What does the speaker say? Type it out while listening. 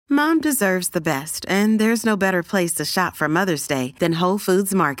Mom deserves the best, and there's no better place to shop for Mother's Day than Whole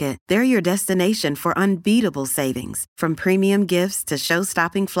Foods Market. They're your destination for unbeatable savings, from premium gifts to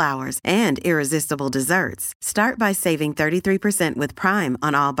show-stopping flowers and irresistible desserts. Start by saving 33% with Prime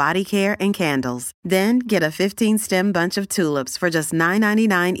on all body care and candles. Then get a 15-stem bunch of tulips for just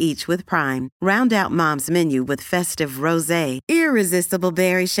 $9.99 each with Prime. Round out Mom's menu with festive rosé, irresistible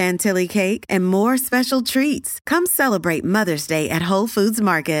berry chantilly cake, and more special treats. Come celebrate Mother's Day at Whole Foods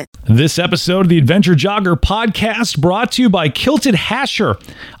Market. This episode of the Adventure Jogger podcast brought to you by Kilted Hasher,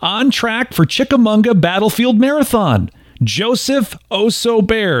 on track for Chickamauga Battlefield Marathon. Joseph Oso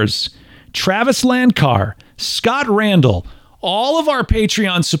Bears, Travis Landcar, Scott Randall, all of our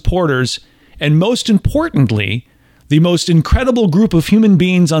Patreon supporters, and most importantly, the most incredible group of human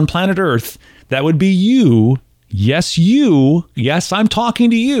beings on planet Earth, that would be you. Yes, you. Yes, I'm talking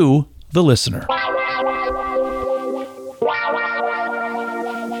to you, the listener.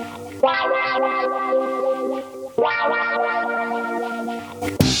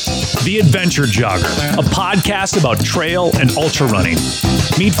 The Adventure Jogger, a podcast about trail and ultra running.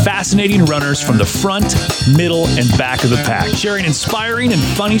 Meet fascinating runners from the front, middle, and back of the pack, sharing inspiring and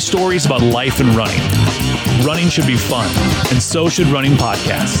funny stories about life and running. Running should be fun, and so should running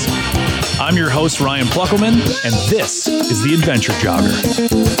podcasts. I'm your host, Ryan Pluckelman, and this is The Adventure Jogger.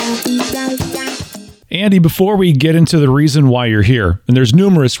 Andy, before we get into the reason why you're here, and there's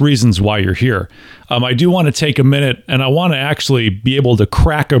numerous reasons why you're here, I do want to take a minute, and I want to actually be able to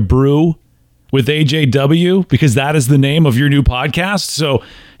crack a brew with AJW, because that is the name of your new podcast. So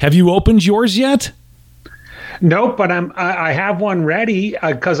have you opened yours yet? Nope, but I have one ready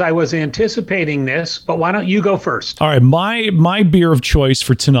because I was anticipating this, but why don't you go first? All right, my beer of choice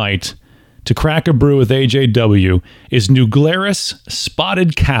for tonight to crack a brew with AJW is New Glarus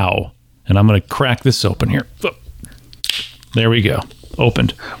Spotted Cow. And I'm going to crack this open here. There we go.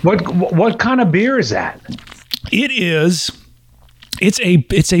 Opened. What kind of beer is that? It's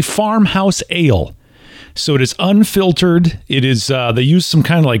a farmhouse ale. So it is unfiltered. It is they use some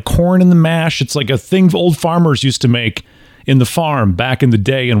kind of like corn in the mash. It's like a thing old farmers used to make in the farm back in the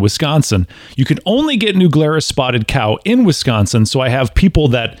day in Wisconsin. You can only get New Glarus Spotted Cow in Wisconsin, so I have people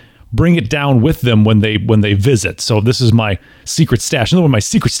that bring it down with them when they visit. So this is my secret stash. Another one, my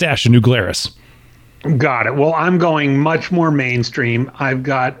secret stash of New Glarus. Got it. Well, I'm going much more mainstream. I've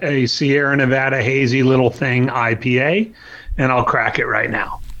got a Sierra Nevada hazy little thing IPA, and I'll crack it right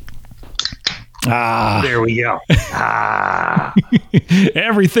now. There we go.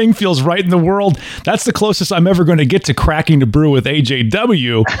 Everything feels right in the world. That's the closest I'm ever going to get to cracking the brew with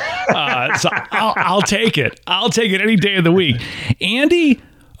AJW. So I'll take it. I'll take it any day of the week. Andy,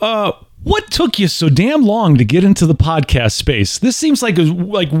 what took you so damn long to get into the podcast space? This seems like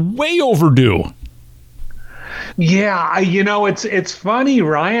way overdue. Yeah, it's funny,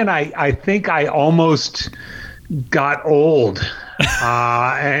 Ryan. I think I almost got old,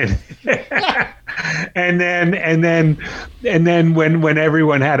 and then when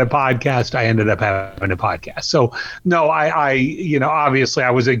everyone had a podcast, I ended up having a podcast. So no, I obviously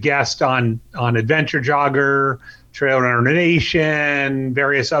I was a guest on Adventure Jogger, Trail Runner Nation,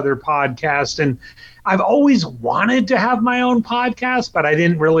 various other podcasts. And I've always wanted to have my own podcast, but I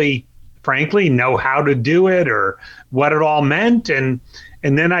didn't really, frankly, know how to do it or what it all meant. And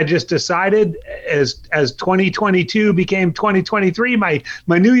then I just decided as 2022 became 2023, my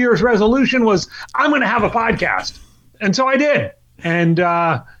New Year's resolution was I'm going to have a podcast. And so I did. And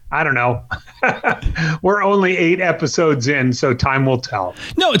I don't know. We're only 8 episodes in, so time will tell.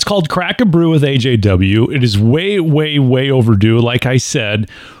 No, it's called Crack a Brew with AJW. It is way, way, way overdue. Like I said,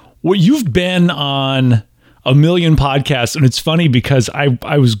 you've been on a million podcasts, and it's funny because I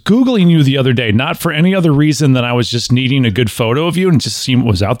was Googling you the other day, not for any other reason than I was just needing a good photo of you and just seeing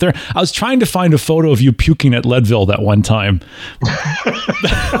what was out there. I was trying to find a photo of you puking at Leadville that one time.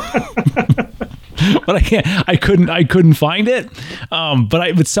 But I couldn't find it.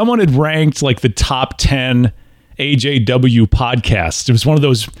 But someone had ranked like the top 10 AJW podcasts. It was one of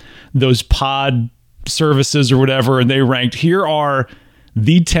those pod services or whatever, and they ranked, here are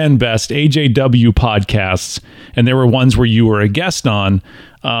the 10 best AJW podcasts, and there were ones where you were a guest on.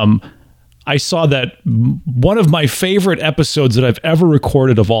 I saw that one of my favorite episodes that I've ever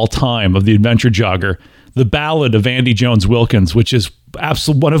recorded of all time of The Adventure Jogger, the Ballad of Andy Jones Wilkins, which is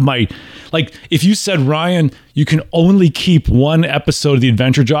absolutely one of my, like, if you said, Ryan, you can only keep one episode of The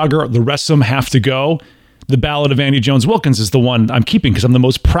Adventure Jogger, the rest of them have to go, the Ballad of Andy Jones Wilkins is the one I'm keeping because I'm the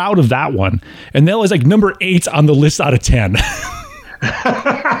most proud of that one. And that was like number 8 on the list out of 10.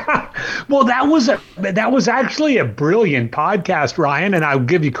 Well, that was actually a brilliant podcast, Ryan, and I'll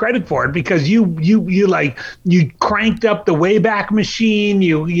give you credit for it because you cranked up the Wayback Machine.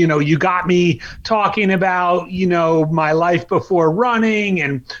 You got me talking about my life before running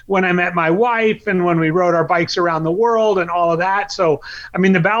and when I met my wife and when we rode our bikes around the world and all of that. So, I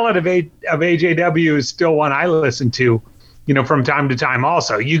mean, the Ballad of AJW is still one I listen to, from time to time.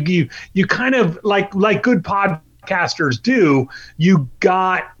 Also, you kind of like good podcasters do, you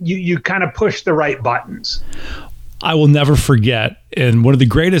kind of push the right buttons. I will never forget, and one of the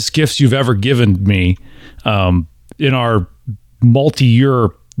greatest gifts you've ever given me in our multi-year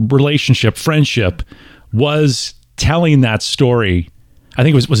relationship, friendship, was telling that story. I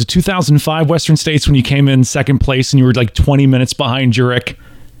think was it 2005 Western States when you came in second place and you were like 20 minutes behind Jurek?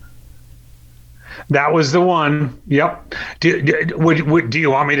 That was the one. Yep. Do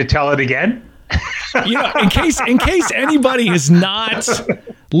you want me to tell it again? In case anybody has not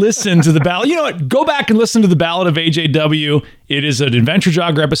listened to the ballad, you know what? Go back and listen to the Ballad of AJW. It is an Adventure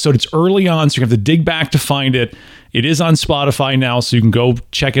Jogger episode. It's early on, so you have to dig back to find it. It is on Spotify now, so you can go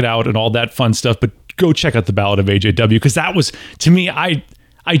check it out and all that fun stuff. But go check out the Ballad of AJW because that was, to me, I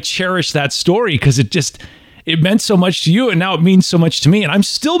cherish that story because it meant so much to you, and now it means so much to me. And I'm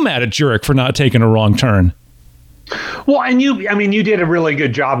still mad at Jurek for not taking a wrong turn. Well, and you did a really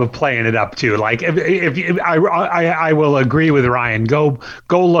good job of playing it up too. Like I will agree with Ryan. Go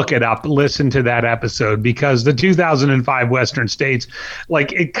look it up, listen to that episode because the 2005 Western States,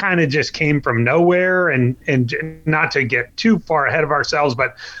 like it kind of just came from nowhere and not to get too far ahead of ourselves,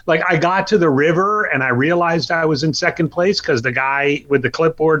 but like I got to the river and I realized I was in second place because the guy with the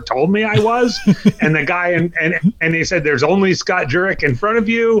clipboard told me I was, and the guy and he said there's only Scott Jurek in front of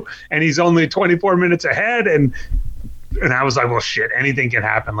you and he's only 24 minutes ahead and I was like, well, shit, anything can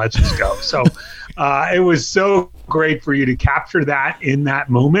happen. Let's just go. So it was so great for you to capture that in that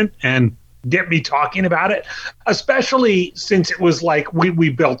moment and get me talking about it, especially since it was like we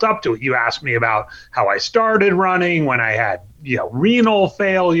built up to it. You asked me about how I started running, when I had, renal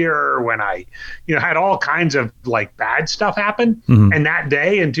failure, when I, had all kinds of like bad stuff happen. Mm-hmm. And that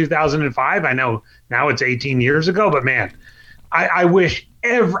day in 2005, I know now it's 18 years ago, but man, I wish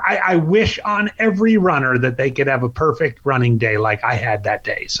I wish on every runner that they could have a perfect running day like I had that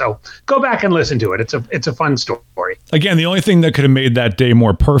day. So go back and listen to it. It's a fun story. Again, the only thing that could have made that day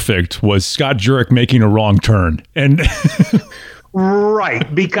more perfect was Scott Jurek making a wrong turn. And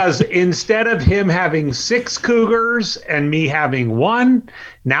right, because instead of him having 6 cougars and me having 1,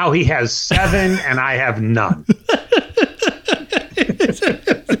 now he has 7 and I have none.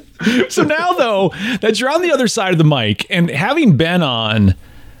 So now, though, that you're on the other side of the mic and having been on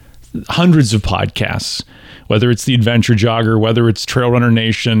hundreds of podcasts, whether it's the Adventure Jogger, whether it's Trail Runner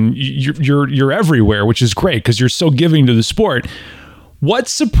Nation, you're everywhere, which is great because you're so giving to the sport. What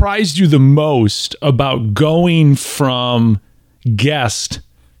surprised you the most about going from guest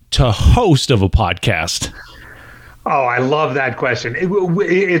to host of a podcast? Oh, I love that question.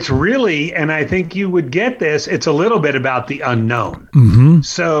 It's really, and I think you would get this, it's a little bit about the unknown. Mm-hmm.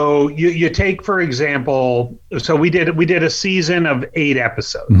 So you take, for example, so we did a season of 8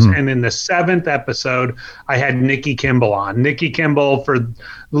 episodes. Mm-hmm. And in the 7th episode, I had Nikki Kimball on. Nikki Kimball, for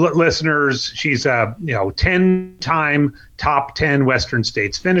listeners, she's a 10-time top 10 Western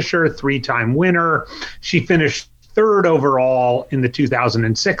States finisher, 3-time winner. She finished 3rd overall in the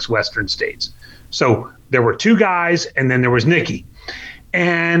 2006 Western States. So there were 2 guys, and then there was Nikki.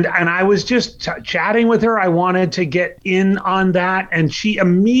 And I was just chatting with her. I wanted to get in on that. And she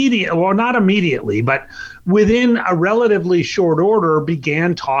not immediately, but within a relatively short order,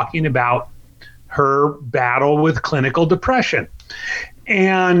 began talking about her battle with clinical depression.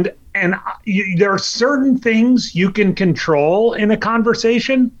 And there are certain things you can control in a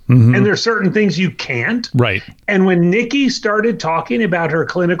conversation, mm-hmm. and there are certain things you can't. Right. And when Nikki started talking about her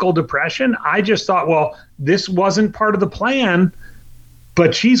clinical depression, I just thought, well, this wasn't part of the plan,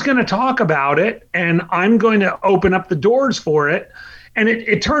 but she's going to talk about it, and I'm going to open up the doors for it. And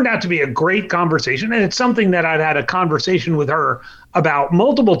it turned out to be a great conversation, and it's something that I'd had a conversation with her about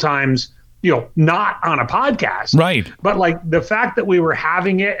multiple times, not on a podcast. Right. But like the fact that we were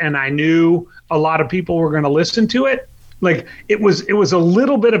having it and I knew a lot of people were going to listen to it, like it was a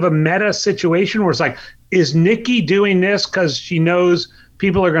little bit of a meta situation where it's like, is Nikki doing this because she knows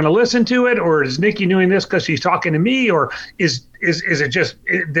people are going to listen to it? Or is Nikki doing this because she's talking to me? Or is it just,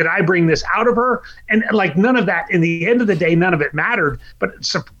 did I bring this out of her? And like none of that, in the end of the day, none of it mattered, but it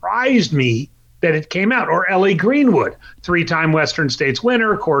surprised me that it came out. Or Ellie Greenwood, 3-time Western States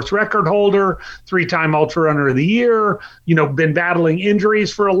winner, course record holder, 3-time Ultra Runner of the Year, been battling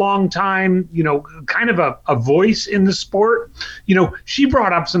injuries for a long time, kind of a voice in the sport. She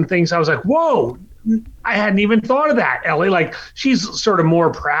brought up some things. I was like, whoa, I hadn't even thought of that, Ellie. Like, she's sort of more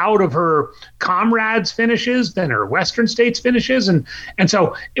proud of her comrades' finishes than her Western States finishes. And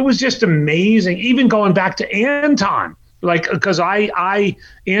so it was just amazing, even going back to Anton. Like, because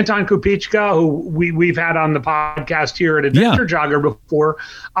Anton Kupichka, who we've had on the podcast here at Adventure Jogger before,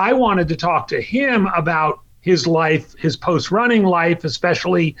 I wanted to talk to him about his life, his post-running life,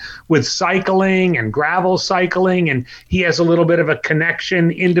 especially with cycling and gravel cycling. And he has a little bit of a connection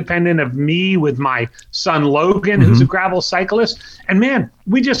independent of me with my son, Logan, who's a gravel cyclist. And man,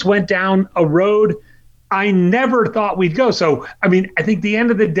 we just went down a road I never thought we'd go. So, I mean, I think at the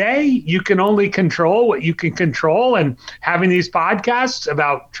end of the day, you can only control what you can control. And having these podcasts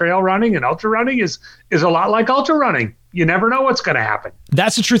about trail running and ultra running is a lot like ultra running. You never know what's going to happen.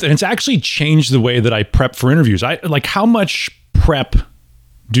 That's the truth. And it's actually changed the way that I prep for interviews. How much prep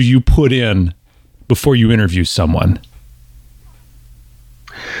do you put in before you interview someone?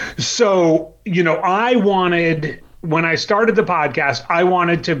 So, when I started the podcast, I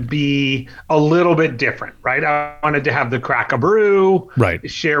wanted to be a little bit different, right? I wanted to have the crack a brew, right?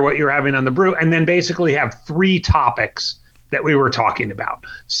 Share what you're having on the brew, and then basically have 3 topics that we were talking about.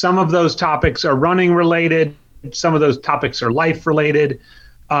 Some of those topics are running related. Some of those topics are life related.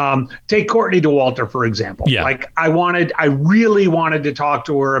 Take Courtney DeWalter, for example. Yeah. Like, I really wanted to talk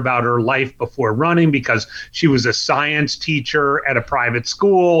to her about her life before running because she was a science teacher at a private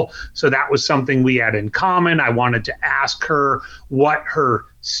school. So that was something we had in common. I wanted to ask her what her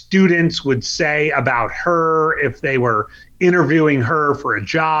students would say about her if they were interviewing her for a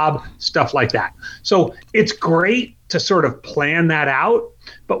job, stuff like that. So it's great to sort of plan that out.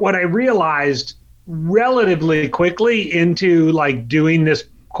 But what I realized relatively quickly into like doing this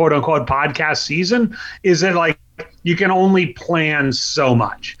quote unquote podcast season is that like you can only plan so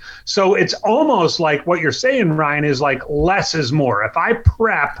much. So it's almost like what you're saying, Ryan, is like less is more. If I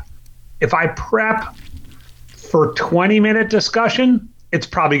prep for 20-minute discussion, it's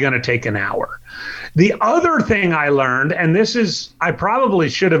probably going to take an hour. The other thing I learned, and I probably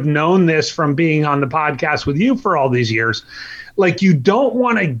should have known this from being on the podcast with you for all these years, like you don't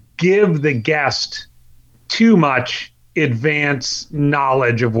want to give the guest too much advance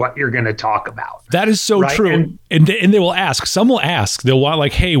knowledge of what you're going to talk about. That is so right? true. And they will ask. Some will ask. They'll want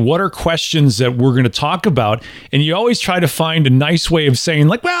like, hey, what are questions that we're going to talk about? And you always try to find a nice way of saying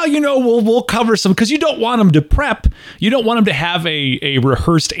like, well, we'll cover some, because you don't want them to prep. You don't want them to have a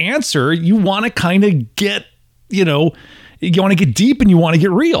rehearsed answer. You want to kind of get, you want to get deep and you want to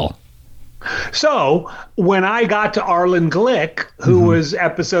get real. So when I got to Arlen Glick, who was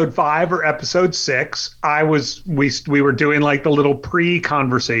episode 5 or episode 6, we were doing like the little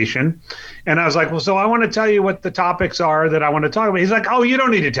pre-conversation, and I was like, well, so I want to tell you what the topics are that I want to talk about. He's like, oh, you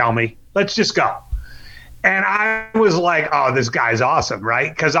don't need to tell me. Let's just go. And I was like, oh, this guy's awesome,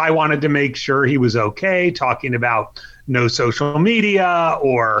 right? Because I wanted to make sure he was okay talking about no social media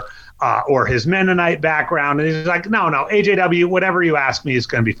or his Mennonite background. And he's like, no, AJW, whatever you ask me is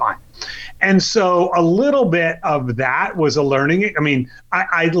going to be fine. And so a little bit of that was a learning. I mean,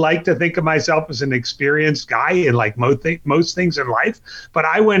 I like to think of myself as an experienced guy in like most things in life, but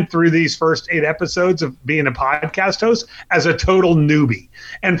I went through these first 8 episodes of being a podcast host as a total newbie.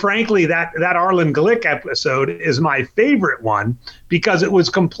 And frankly, that Arlen Glick episode is my favorite one because it was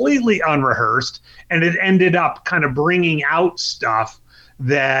completely unrehearsed and it ended up kind of bringing out stuff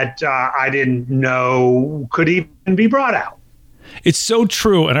that I didn't know could even be brought out. It's so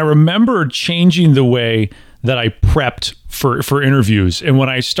true. And I remember changing the way that I prepped for interviews. And when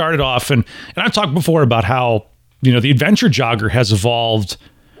I started off, and I've talked before about how, the Adventure Jogger has evolved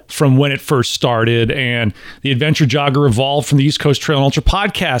from when it first started, and the Adventure Jogger evolved from the East Coast Trail and Ultra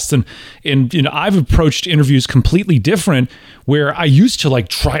podcast. And I've approached interviews completely different, where I used to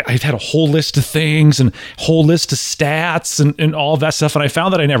I've had a whole list of things and whole list of stats and all of that stuff. And I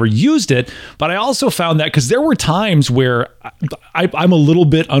found that I never used it, but I also found that because there were times where I'm a little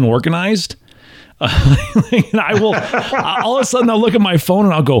bit unorganized. And all of a sudden I'll look at my phone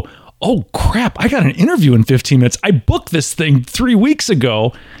and I'll go, oh crap, I got an interview in 15 minutes. I booked this thing 3 weeks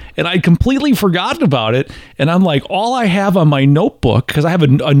ago and I'd completely forgotten about it. And I'm like, all I have on my notebook, because I have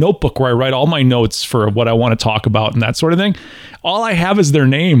a notebook where I write all my notes for what I want to talk about and that sort of thing. All I have is their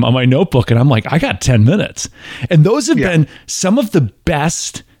name on my notebook. And I'm like, I got 10 minutes. And those have been some of the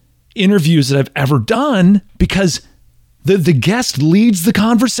best interviews that I've ever done because the guest leads the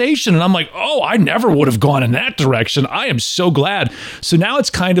conversation. And I'm like, oh, I never would have gone in that direction. I am so glad. So now it's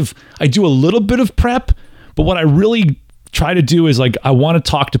kind of, I do a little bit of prep, but what I really try to do is like, I want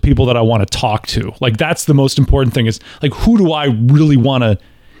to talk to people that I want to talk to. Like, that's the most important thing, is like, who do I really want to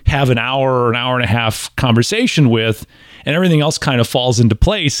have an hour or an hour and a half conversation with, and everything else kind of falls into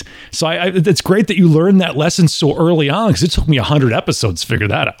place. So it's great that you learned that lesson so early on, because it took me 100 episodes to figure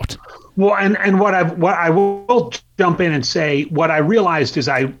that out. Well, and what I will jump in and say, what I realized is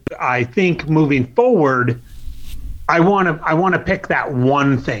I think moving forward, I want to pick that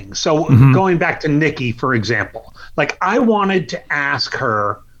one thing. So going back to Nikki, for example, like I wanted to ask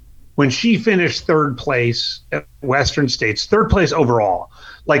her when she finished third place at Western States, third place overall,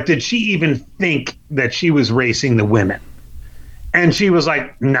 like, did she even think that she was racing the women? And she was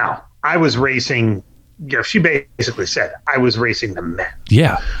like, no, I was racing. She basically said, I was racing the men.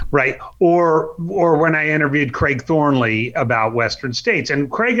 Yeah. Right. Or when I interviewed Craig Thornley about Western States, and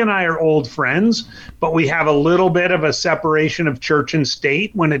Craig and I are old friends, but we have a little bit of a separation of church and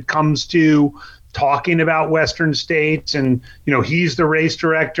state when it comes to talking about Western States. And, you know, he's the race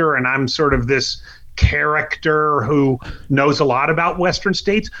director and I'm sort of this character who knows a lot about Western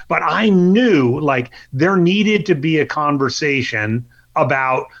States. But I knew, like, there needed to be a conversation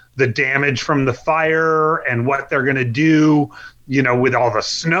about the damage from the fire and what they're going to do, you know, with all the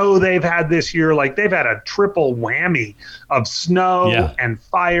snow they've had this year. Like, they've had a triple whammy of snow and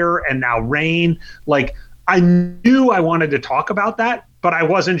fire and now rain. Like, I knew I wanted to talk about that, but I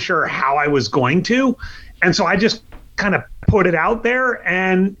wasn't sure how I was going to. And so I just kind of put it out there,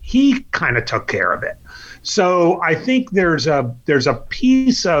 and he kind of took care of it. So I think there's a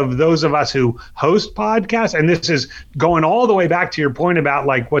piece of those of us who host podcasts, and this is going all the way back to your point about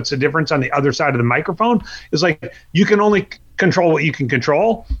like what's the difference on the other side of the microphone, is like you can only control what you can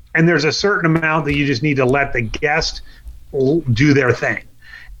control, and there's a certain amount that you just need to let the guest do their thing.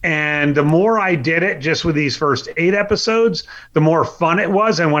 And the more I did it just with these first 8 episodes, the more fun it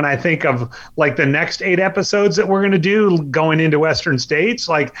was. And when I think of like the next 8 episodes that we're going to do going into Western States,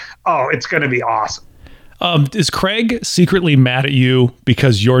 like, oh, it's going to be awesome. Is Craig secretly mad at you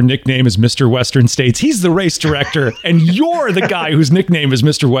because your nickname is Mr. Western States? He's the race director, and you're the guy whose nickname is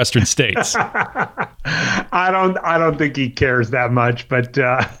Mr. Western States. I don't think he cares that much, but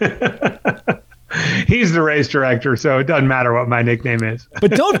he's the race director, so it doesn't matter what my nickname is. But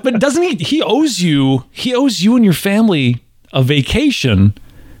doesn't he? He owes you and your family a vacation,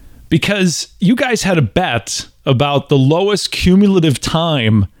 because you guys had a bet about the lowest cumulative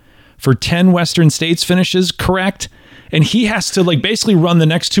time for 10 Western States finishes, correct? And he has to like basically run the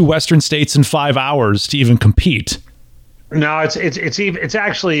next 2 Western States in 5 hours to even compete. No, it's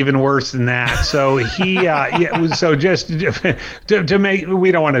actually even worse than that. So he so just to make,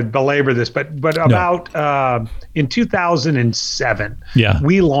 we don't want to belabor this, but about in 2007,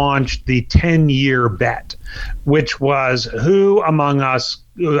 we launched the 10-year bet, which was who among us,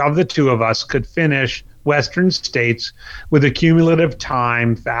 of the two of us, could finish Western States with a cumulative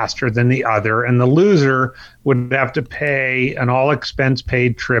time faster than the other, and the loser would have to pay an all expense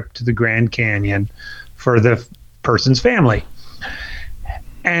paid trip to the Grand Canyon for the person's family.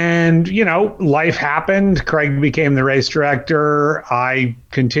 And, you know, life happened. Craig became the race director. I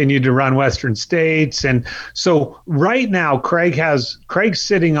continued to run Western States. And so right now, Craig's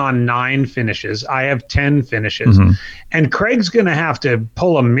sitting on 9 finishes. I have 10 finishes. Mm-hmm. And Craig's going to have to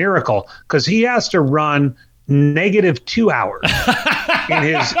pull a miracle, because he has to run -2 hours in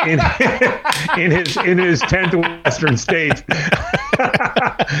his 10th Western States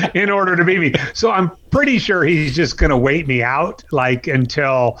in order to beat me. So I'm pretty sure he's just going to wait me out, like,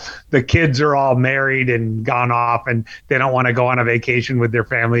 until the kids are all married and gone off and they don't want to go on a vacation with their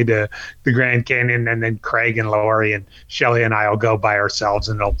family to the Grand Canyon. And then Craig and Lori and Shelly and I will go by ourselves,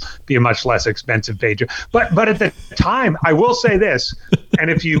 and it'll be a much less expensive page. But at the time, I will say this, and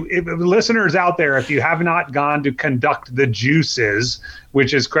if listeners out there, if you have not gone to Conduct the Juices,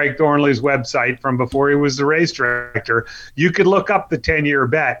 which is Craig Thornley's website from before he was the race director, you could look up the 10-year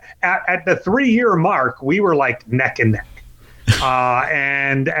bet. At the 3-year mark, we were like neck and neck.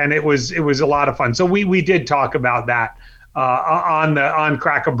 And it was a lot of fun. So we did talk about that on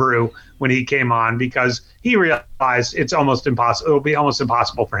Crack a Brew when he came on, because he realized it's almost impossible. It'll be almost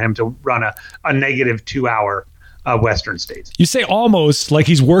impossible for him to run a -2 hour Western States. You say almost like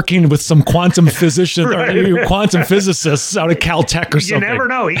he's working with some quantum physician or quantum physicists out of Caltech or something. You never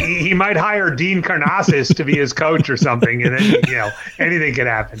know. He might hire Dean Karnazes to be his coach or something, and then, you know, anything could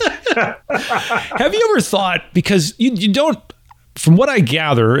happen. Have you ever thought, because you don't, from what I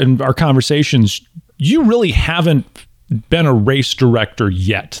gather in our conversations, you really haven't been a race director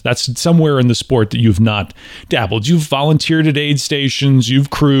yet. That's somewhere in the sport that you've not dabbled. You've volunteered at aid stations, you've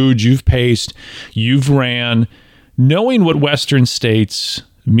crewed, you've paced, you've ran. Knowing what Western States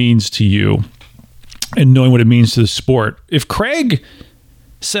means to you and knowing what it means to the sport, if Craig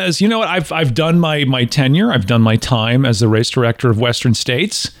says, you know what, I've done my tenure, I've done my time as the race director of Western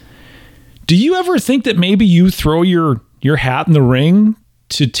States, do you ever think that maybe you throw your hat in the ring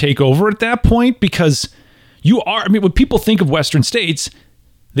to take over at that point? Because you are, I mean, when people think of Western States,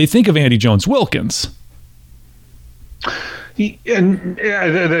 they think of Andy Jones-Wilkins. And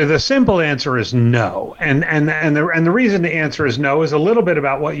the simple answer is no. And the reason the answer is no is a little bit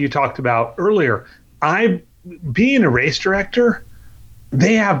about what you talked about earlier. Being a race director,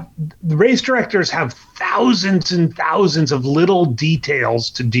 the race directors have thousands and thousands of little details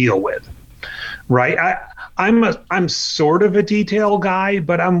to deal with, right? I'm sort of a detail guy,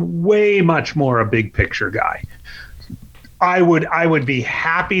 but I'm way much more a big picture guy. I would be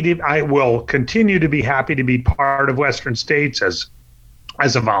happy to. I will continue to be happy to be part of Western States as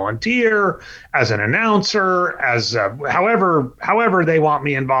a volunteer, as an announcer, as however they want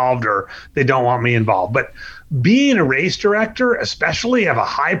me involved or they don't want me involved. But being a race director, especially of a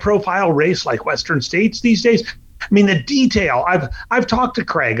high profile race like Western States these days, I mean, the detail. I've talked to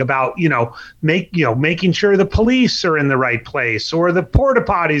Craig about making sure the police are in the right place or the porta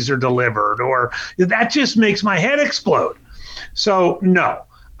potties are delivered, or that just makes my head explode. So no,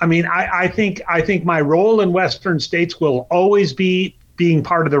 I mean, I think my role in Western States will always be being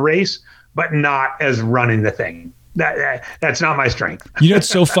part of the race, but not as running the thing. That's not my strength. You know, it's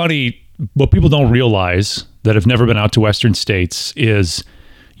so funny. What people don't realize that have never been out to Western States is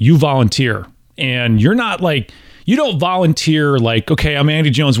you volunteer, and you're not like. You don't volunteer like, okay, I'm Andy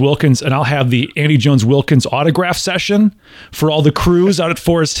Jones-Wilkins and I'll have the Andy Jones-Wilkins autograph session for all the crews out at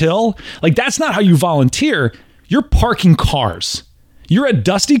Forest Hill. Like, that's not how you volunteer. You're parking cars. You're at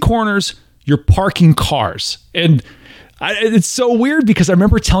dusty corners. You're parking cars. And it's so weird because I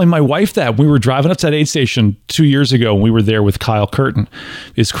remember telling my wife that when we were driving up to that aid station 2 years ago when we were there with Kyle Curtin,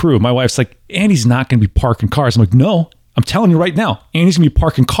 his crew. My wife's like, Andy's not going to be parking cars. I'm like, no. I'm telling you right now, Andy's gonna be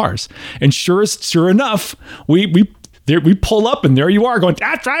parking cars. And sure enough, we pull up and there you are going,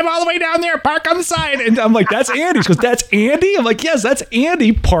 drive all the way down there, park on the side. And I'm like, that's Andy. She goes, that's Andy? I'm like, yes, that's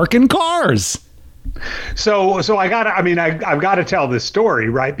Andy parking cars. So I've got to tell this story,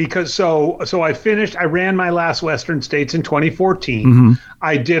 right? Because so I ran my last Western States in 2014. Mm-hmm.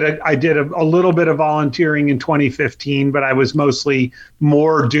 I did a little bit of volunteering in 2015, but I was mostly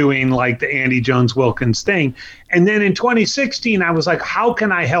more doing like the Andy Jones-Wilkins thing. And then in 2016, I was like, how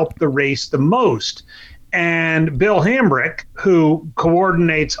can I help the race the most? And Bill Hambrick, who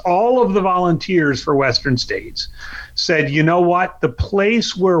coordinates all of the volunteers for Western States, said, you know what? The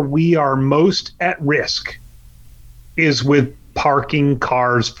place where we are most at risk is with parking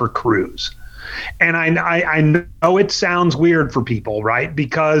cars for crews. And I know it sounds weird for people, right?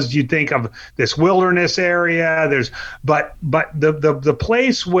 Because you think of this wilderness area, but the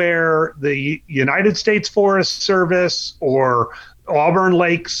place where the United States Forest Service or Auburn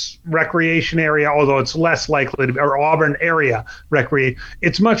Lakes Recreation Area, although it's less likely to be, or Auburn area recreate,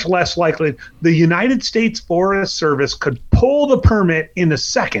 it's much less likely. The United States Forest Service could pull the permit in a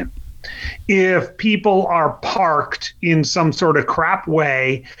second if people are parked in some sort of crap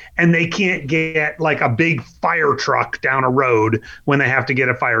way and they can't get like a big fire truck down a road when they have to get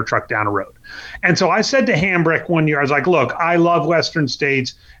a fire truck down a road. And so I said to Hambrick one year, I was like, look, I love Western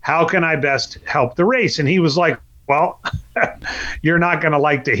States. How can I best help the race? And he was like, well, you're not going to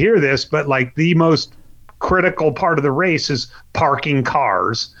like to hear this, but like the most critical part of the race is parking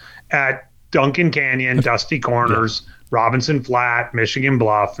cars at Duncan Canyon, Dusty Corners, yeah. Robinson Flat, Michigan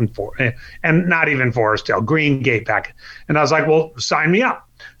Bluff, and not even Forest Hill, Green Gate back. And I was like, well, sign me up.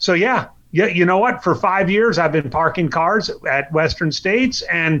 So yeah, you know what? For 5 years, I've been parking cars at Western States.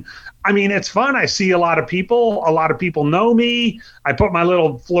 And I mean, it's fun. I see a lot of people. A lot of people know me. I put my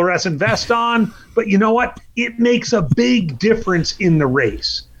little fluorescent vest on. But you know what? It makes a big difference in the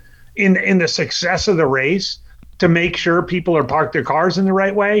race, in the success of the race, to make sure people are parked their cars in the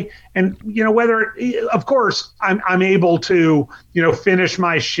right way. And, you know, whether, of course, I'm able to, you know, finish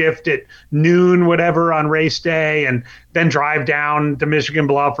my shift at noon, whatever, on race day, and then drive down to Michigan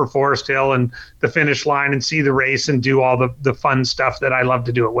Bluff or Forest Hill and the finish line and see the race and do all the fun stuff that I love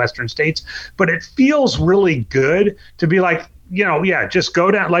to do at Western States. But it feels really good to be like, you know, yeah, just go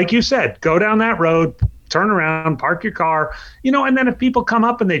down, like you said, go down that road, turn around, park your car, you know, and then if people come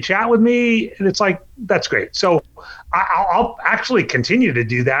up and they chat with me, and it's like, that's great. So I'll actually continue to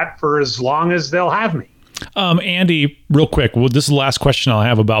do that for as long as they'll have me. Andy, real quick, well, this is the last question I'll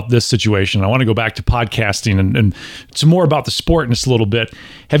have about this situation. I want to go back to podcasting and some more about the sport in just a little bit.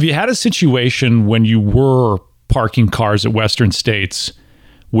 Have you had a situation when you were parking cars at Western States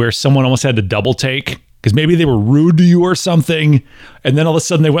where someone almost had to double take? Because maybe they were rude to you or something, and then all of a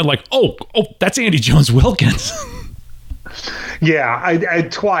sudden they went like, oh, that's Andy Jones-Wilkins. Yeah, I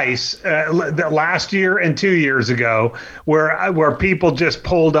twice, last year and 2 years ago, where people just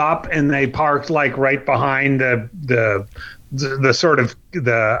pulled up and they parked like right behind the sort of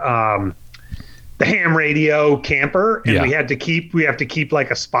the ham radio camper, and we have to keep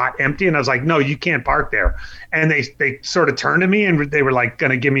like a spot empty. And I was like, no, you can't park there. And they sort of turned to me and they were like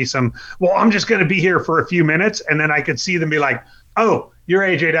going to give me some, well, I'm just going to be here for a few minutes. And then I could see them be like, oh, you're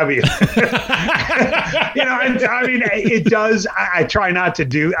AJW. And I mean, it does. I try not to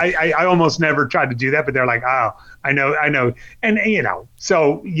do, I almost never try to do that, but they're like, oh, I know. And,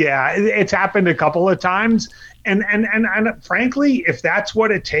 so yeah, it's happened a couple of times. And frankly, if that's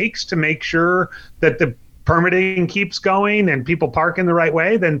what it takes to make sure that the permitting keeps going and people park in the right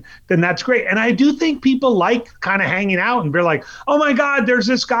way, then that's great. And I do think people like kind of hanging out and be like, oh my God, there's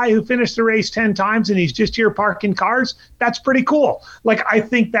this guy who finished the race 10 times and he's just here parking cars. That's pretty cool. Like, I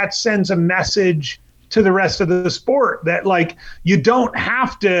think that sends a message to the rest of the sport that, like, you don't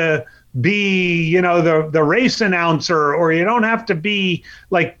have to be, the race announcer, or you don't have to be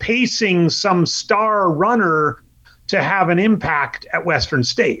like pacing some star runner to have an impact at Western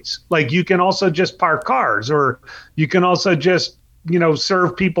States. Like, you can also just park cars, or you can also just,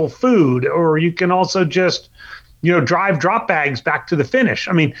 serve people food, or you can also just, drive drop bags back to the finish.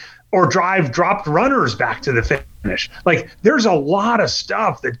 I mean, or drive dropped runners back to the finish. Like, there's a lot of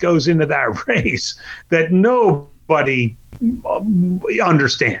stuff that goes into that race that nobody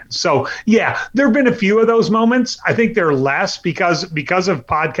understands. So yeah, there have been a few of those moments. I think they're less because of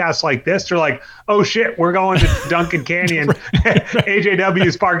podcasts like this. They're like, oh shit, we're going to Duncan Canyon. AJW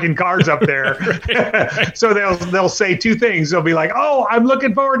is parking cars up there. So they'll say two things. They'll be like, oh, I'm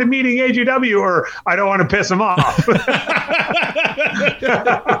looking forward to meeting AJW, or I don't want to piss them off. No,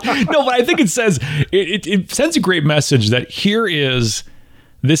 but I think it sends a great message that here is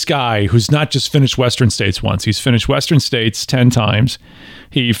this guy who's not just finished Western States once. He's finished Western States 10 times.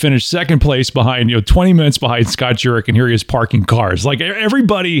 He finished second place behind, 20 minutes behind Scott Jurek, and here he is parking cars. Like,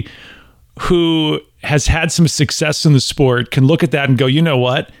 everybody who has had some success in the sport can look at that and go, you know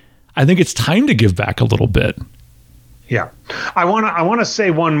what? I think it's time to give back a little bit. Yeah. I want to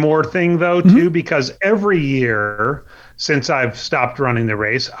say one more thing, though, too, because every year since I've stopped running the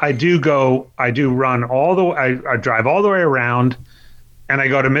race, I drive all the way around, and I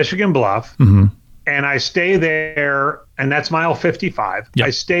go to Michigan Bluff, and I stay there, and that's mile 55. Yep. I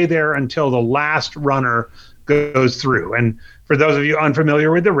stay there until the last runner goes through. And for those of you unfamiliar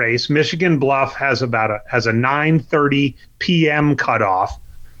with the race, Michigan Bluff has a 9:30 p.m. cutoff.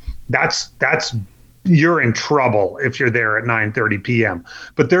 That's you're in trouble if you're there at 9:30 p.m.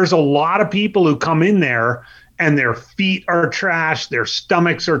 But there's a lot of people who come in there and their feet are trashed, their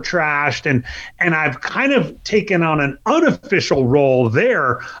stomachs are trashed. And I've kind of taken on an unofficial role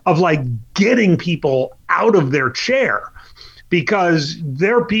there of like getting people out of their chair, because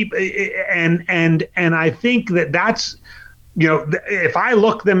they're people. And I think that's, if I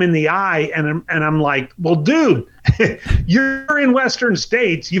look them in the eye and I'm like, well, dude, you're in Western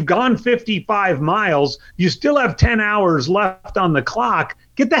States, you've gone 55 miles, you still have 10 hours left on the clock,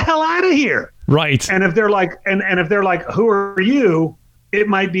 get the hell out of here. Right. And if they're like, and if they're like, who are you? It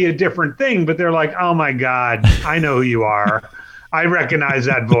might be a different thing, but they're like, oh my God, I know who you are. I recognize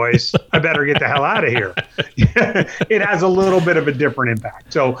that voice. I better get the hell out of here. It has a little bit of a different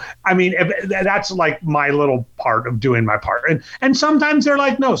impact. So, I mean, that's like my little part of doing my part. And sometimes they're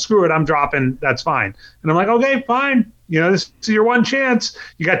like, no, screw it, I'm dropping. That's fine. And I'm like, okay, fine. This is your one chance.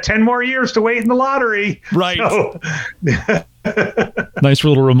 You got 10 more years to wait in the lottery. Right. So, nice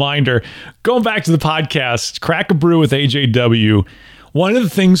little reminder. Going back to the podcast, Crack a Brew with AJW. One of the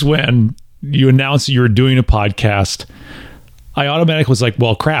things when you announced that you were doing a podcast, I automatically was like,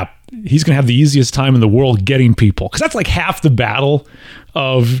 well, crap, he's going to have the easiest time in the world getting people. Because that's like half the battle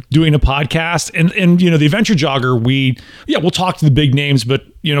of doing a podcast. And the Adventure Jogger, we'll talk to the big names, but,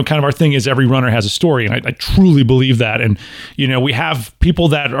 kind of our thing is every runner has a story. And I truly believe that. And, we have people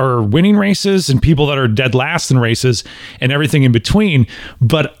that are winning races and people that are dead last in races and everything in between.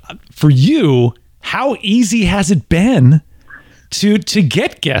 But for you, how easy has it been to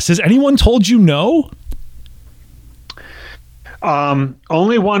get guests? Has anyone told you no?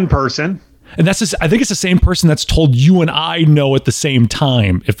 Only one person. And I think it's the same person that's told you and I no at the same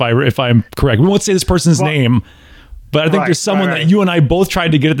time, if I'm correct. We won't say this person's name, but I think there's someone that you and I both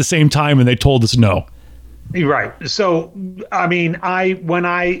tried to get at the same time and they told us no. Right. So, I mean, I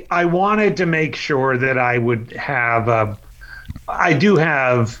wanted to make sure that I would have, I do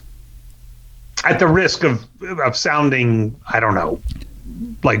have, at the risk of sounding, I don't know,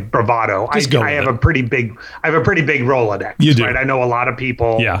 like bravado, I have a pretty big Rolodex. You do. Right. I know a lot of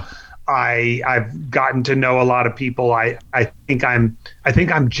people. Yeah. I've gotten to know a lot of people. I think I'm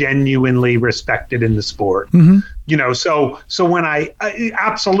genuinely respected in the sport. Mm-hmm. You know, so when I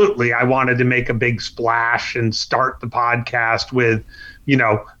absolutely, I wanted to make a big splash and start the podcast with, you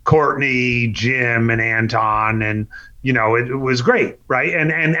know, Courtney, Jim, and Anton, and you know, it was great, right?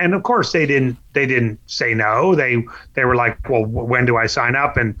 And of course they didn't say no. They were like, well, when do I sign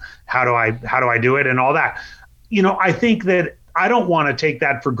up, and how do I do it, and all that. You know, I think that I don't want to take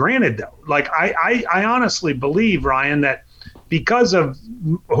that for granted, though. Like I honestly believe, Ryan, that because of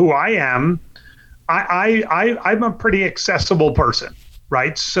who I am, I'm a pretty accessible person,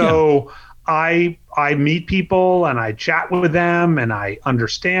 right? So yeah. I meet people and I chat with them and I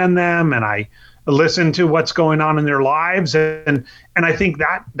understand them and I listen to what's going on in their lives, and I think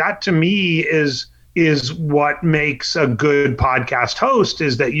that to me is what makes a good podcast host,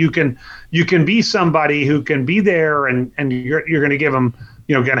 is that you can be somebody who can be there and you're going to give them,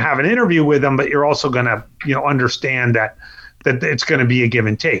 you know, going to have an interview with them, but you're also going to, you know, understand that it's going to be a give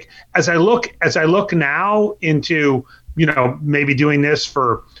and take. As I look now into, you know, maybe doing this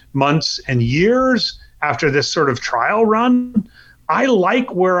for months and years after this sort of trial run, I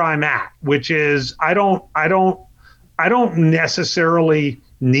like where I'm at, which is I don't necessarily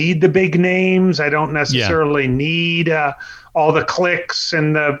need the big names. I don't necessarily need all the clicks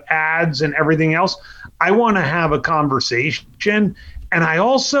and the ads and everything else. I want to have a conversation. And I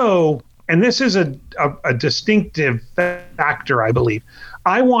also, and this is a distinctive factor, I believe,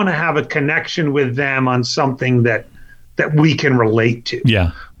 I want to have a connection with them on something that we can relate to.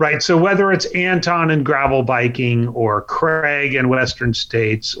 Yeah. Right. So whether it's Anton and gravel biking, or Craig and Western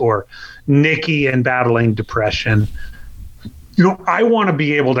States, or Nikki and battling depression, you know, I want to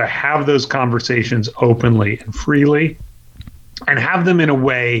be able to have those conversations openly and freely and have them in a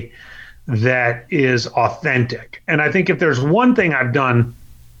way that is authentic. And I think if there's one thing I've done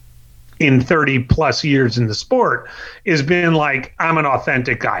in 30 plus years in the sport, is been like, I'm an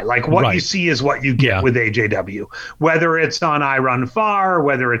authentic guy. Like what you see is what you get with AJW, whether it's on I Run Far,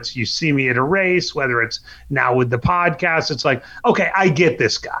 whether it's you see me at a race, whether it's now with the podcast. It's like, okay, I get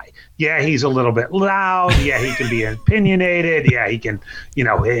this guy. Yeah, he's a little bit loud. Yeah, he can be opinionated. Yeah, he can,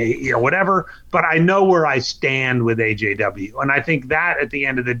 whatever. But I know where I stand with AJW. And I think that at the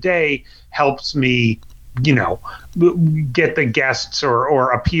end of the day helps me, get the guests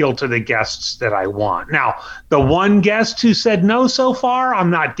or appeal to the guests that I want. Now, the one guest who said no so far, I'm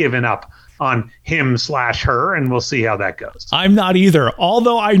not giving up on him/her, and we'll see how that goes. I'm not either.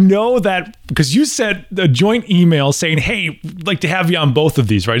 Although I know that because you sent a joint email saying, hey, I'd like to have you on both of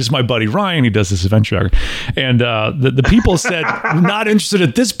these, right? This is my buddy Ryan. He does this adventure. And the people said, not interested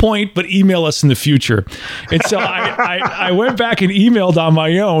at this point, but email us in the future. And so I went back and emailed on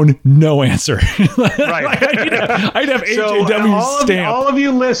my own, no answer. Right. I'd have AJW stamp. All of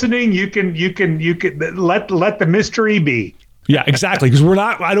you listening, you can let the mystery be. Yeah, exactly. Because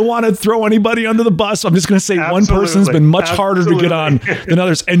I don't want to throw anybody under the bus. I'm just going to say one person's been much harder to get on than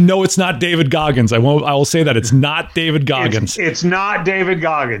others. And no, it's not David Goggins. I will say that it's not David Goggins. It's not David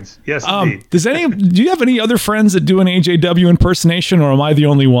Goggins. Yes, indeed. Do you have any other friends that do an AJW impersonation, or am I the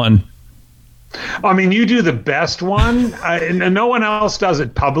only one? I mean, you do the best one, and no one else does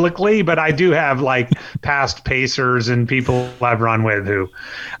it publicly, but I do have like past pacers and people I've run with who,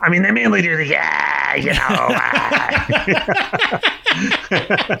 I mean, they mainly do the, I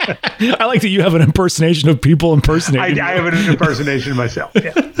like that you have an impersonation of people impersonating. I have an impersonation of myself.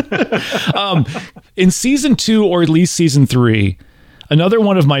 Yeah. In season 2, or at least season 3, another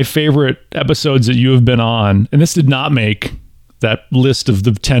one of my favorite episodes that you have been on, and this did not make that list of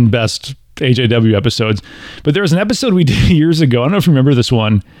the 10 best AJW episodes, but there was an episode we did years ago, I don't know if you remember this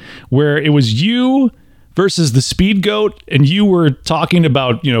one, where it was you versus the speed goat, and you were talking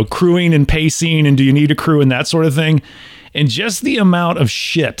about, crewing and pacing, and do you need a crew and that sort of thing, and just the amount of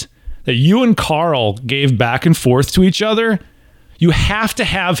shit that you and Carl gave back and forth to each other. You have to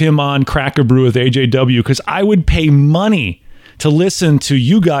have him on Crack a Brew with AJW, because I would pay money to listen to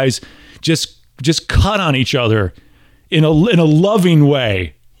you guys just cut on each other in a loving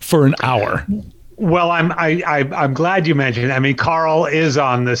way for an hour. Well, I'm glad you mentioned it. I mean, Carl is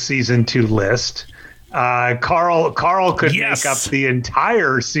on the season 2 list. Carl could Yes. make up the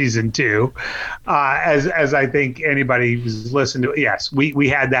entire season 2, as I think anybody who's listened to it. Yes, we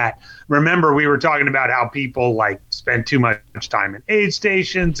had that. Remember, we were talking about how people like spend too much time in aid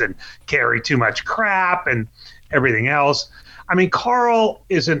stations and carry too much crap and everything else. I mean, Carl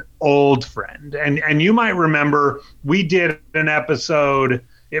is an old friend, and you might remember we did an episode.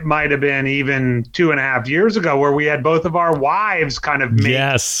 It might have been even 2.5 years ago where we had both of our wives kind of make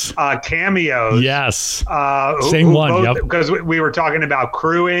cameos. Yes. Same one. Yep. Because we were talking about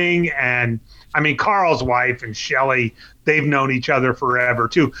crewing, and I mean, Carl's wife and Shelley, they've known each other forever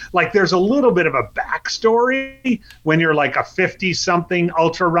too. Like there's a little bit of a backstory when you're like a 50-something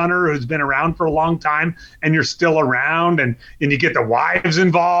ultra runner who's been around for a long time and you're still around, and you get the wives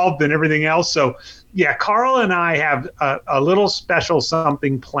involved and everything else. So yeah, Carl and I have a little special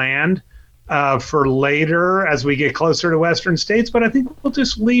something planned for later as we get closer to Western States, but I think we'll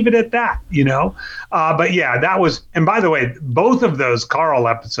just leave it at that, you know? But yeah, that was, and by the way, both of those Carl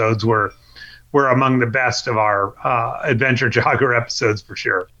episodes were among the best of our Adventure Jogger episodes for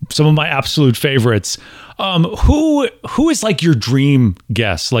sure. Some of my absolute favorites. Who is like your dream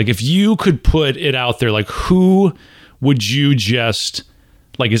guest? Like if you could put it out there, like who would you just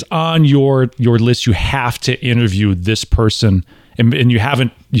like is on your list? You have to interview this person, and you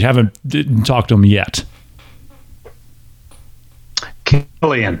haven't talked to him yet.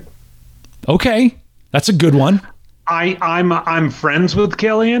 Killian. Okay, that's a good one. I'm friends with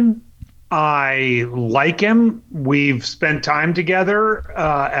Killian. I like him. We've spent time together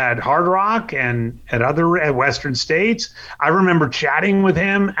at Hard Rock and at Western States. I remember chatting with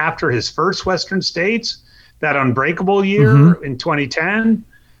him after his first Western States, that unbreakable year in 2010,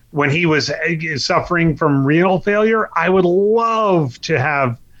 when he was suffering from renal failure. I would love to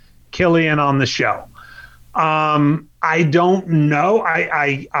have Killian on the show. I don't know.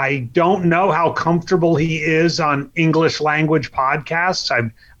 I don't know how comfortable he is on English language podcasts.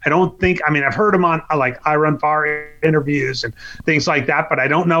 I don't think, I mean, I've heard him on like I Run Far interviews and things like that, but I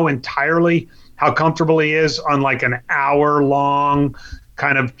don't know entirely how comfortable he is on like an hour-long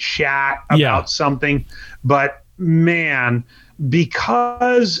kind of chat about something. But man,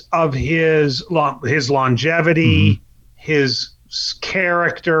 because of his longevity, his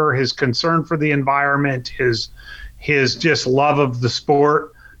character, his concern for the environment, his just love of the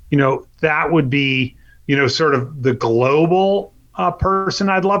sport, you know, that would be, you know, sort of the global person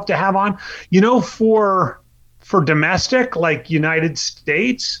I'd love to have on, you know, for domestic, like United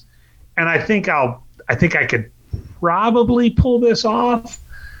States. And I think I could probably pull this off.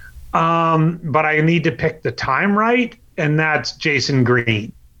 But I need to pick the time right. And that's Jason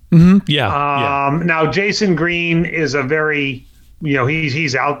Green. Now Jason Green is a very, you know,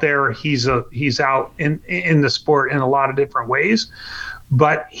 he's out there. He's out in the sport in a lot of different ways,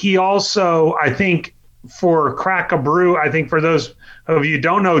 but he also, I think, for Crack a Brew, I think for those of you who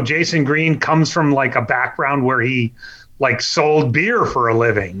don't know, Jason Green comes from like a background where he like sold beer for a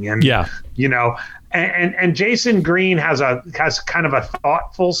living, and you know, and Jason Green has kind of a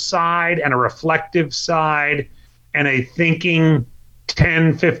thoughtful side and a reflective side and a thinking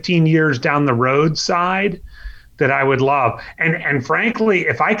 10, 15 years down the road side that I would love. And frankly,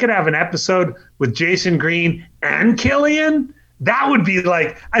 if I could have an episode with Jason Green and Killian, that would be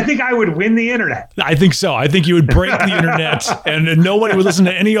like, I think I would win the internet. I think so. I think you would break the internet and nobody would listen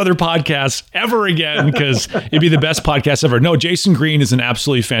to any other podcast ever again, because it'd be the best podcast ever. No, Jason Green is an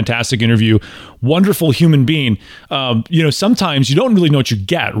absolutely fantastic interview. Wonderful human being. You know, sometimes you don't really know what you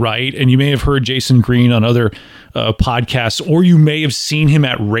get, right? And you may have heard Jason Green on other podcasts, or you may have seen him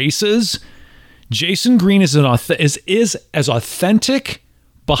at races. Jason Green is as authentic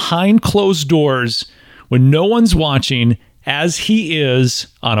behind closed doors when no one's watching as he is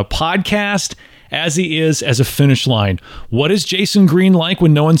on a podcast, as he is as a finish line. What is Jason Green like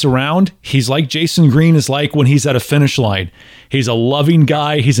when no one's around? He's like Jason Green is like when he's at a finish line. He's a loving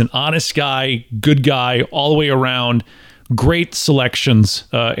guy. He's an honest guy, good guy all the way around. Great selections,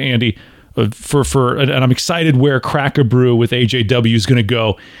 Andy. And I'm excited where Crack a Brew with AJW is going to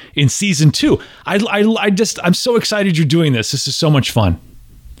go in season 2. I'm so excited you're doing this. This is so much fun.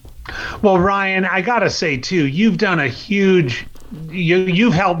 Well, Ryan, I gotta say too, you've done a huge.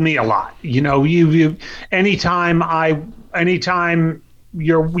 You've helped me a lot. You know, you anytime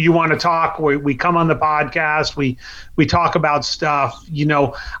you want to talk, we come on the podcast, we talk about stuff. You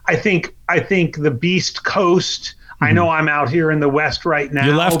know, I think the Beast Coast. I know I'm out here in the West right now.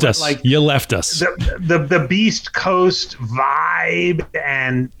 You left us. The Beast Coast vibe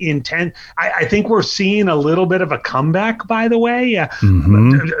and intent. I think we're seeing a little bit of a comeback, by the way.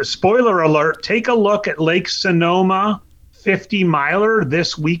 Spoiler alert, take a look at Lake Sonoma 50 miler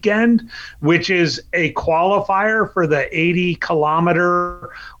this weekend, which is a qualifier for the 80-kilometer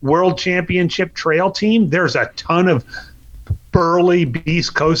World Championship trail team. There's a ton of burly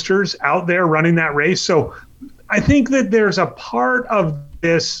beast coasters out there running that race. So I think that there's a part of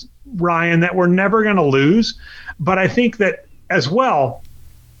this, Ryan, that we're never going to lose. But I think that as well,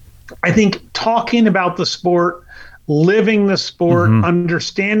 I think talking about the sport, living the sport,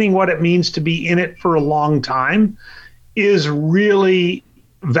 understanding what it means to be in it for a long time is really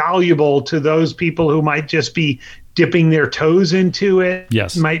valuable to those people who might just be dipping their toes into it.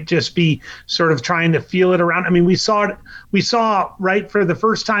 Yes. Might just be sort of trying to feel it around. I mean, we saw right for the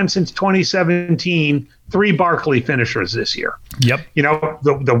first time since 2017, 3 Barkley finishers this year. Yep. You know,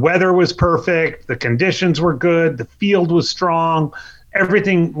 the weather was perfect. The conditions were good. The field was strong.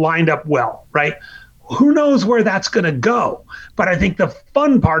 Everything lined up well, right? Who knows where that's going to go? But I think the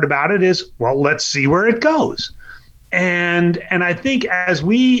fun part about it is, well, let's see where it goes. And I think as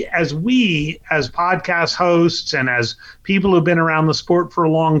we as podcast hosts and as people who've been around the sport for a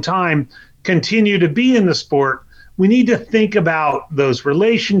long time continue to be in the sport, we need to think about those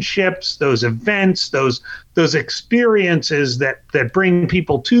relationships, those events, those experiences that bring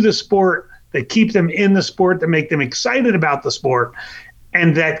people to the sport, that keep them in the sport, that make them excited about the sport,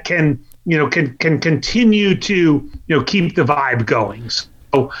 and that can continue to keep the vibe going.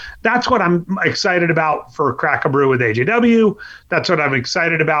 So that's what I'm excited about for Crack a Brew with AJW. That's what I'm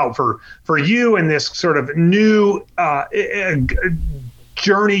excited about for you and this sort of new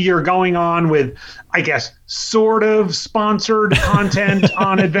journey you're going on with, I guess, sort of sponsored content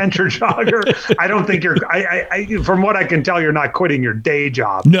on Adventure Jogger. I don't think I from what I can tell, you're not quitting your day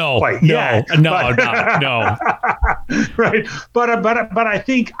job. No. Right. Right. But I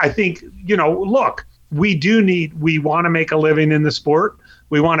think, look, we want to make a living in the sport.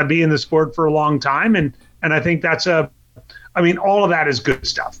 We want to be in the sport for a long time. And I think that's all of that is good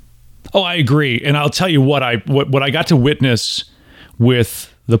stuff. Oh, I agree. And I'll tell you what I got to witness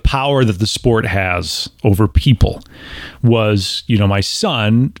with the power that the sport has over people was, my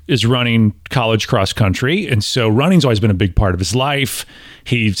son is running college cross country. And so running's always been a big part of his life.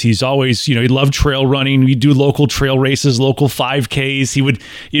 He's always, he loved trail running. We do local trail races, local 5Ks. He would,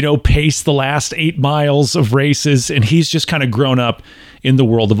 pace the last 8 miles of races. And he's just kind of grown up in the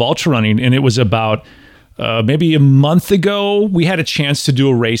world of ultra running. And it was about maybe a month ago, we had a chance to do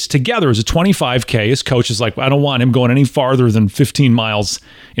a race together. It was a 25K. His coach is like, I don't want him going any farther than 15 miles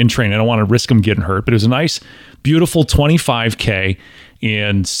in training. I don't want to risk him getting hurt. But it was a nice, beautiful 25K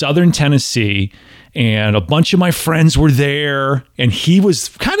in southern Tennessee. And a bunch of my friends were there. And he was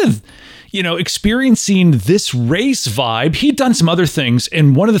kind of, experiencing this race vibe. He'd done some other things.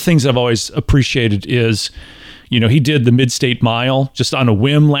 And one of the things I've always appreciated is, he did the Mid-State Mile just on a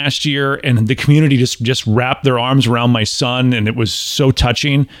whim last year, and the community just wrapped their arms around my son, and it was so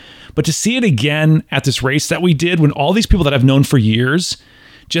touching. But to see it again at this race that we did, when all these people that I've known for years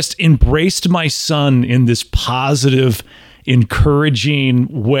just embraced my son in this positive, encouraging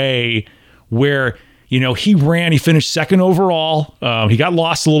way where, he finished second overall. He got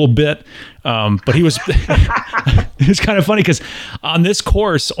lost a little bit, but he was, it was kind of funny because on this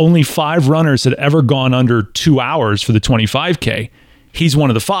course, only 5 runners had ever gone under 2 hours for the 25K. He's one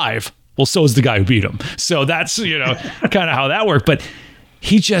of the 5. Well, so is the guy who beat him. So that's, kind of how that worked. But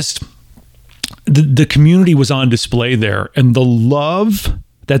he just, the community was on display there, and the love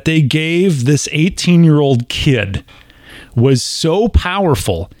that they gave this 18-year-old kid was so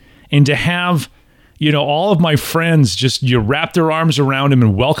powerful. And to have, all of my friends just wrap their arms around him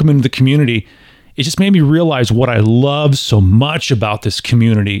and welcome him to the community, it just made me realize what I love so much about this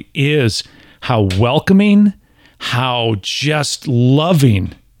community is how welcoming, how just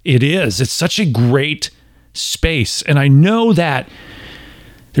loving it is. It's such a great space. And I know that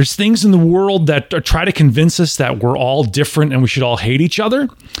there's things in the world that try to convince us that we're all different and we should all hate each other.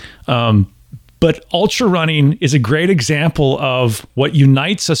 But ultra running is a great example of what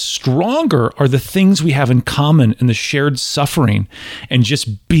unites us stronger are the things we have in common and the shared suffering and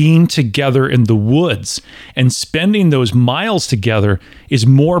just being together in the woods and spending those miles together is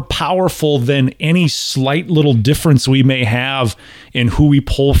more powerful than any slight little difference we may have in who we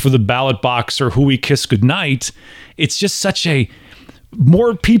pull for the ballot box or who we kiss goodnight. It's just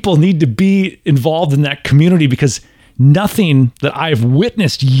more people need to be involved in that community because nothing that I've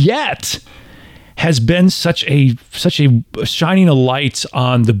witnessed yet has been such a shining a light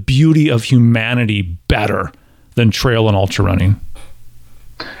on the beauty of humanity better than trail and ultra running.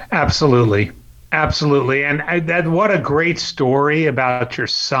 Absolutely. And what a great story about your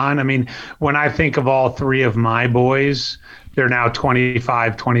son. I mean, when I think of all 3 of my boys, they're now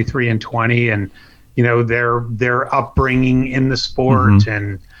 25, 23, and 20. And their upbringing in the sport.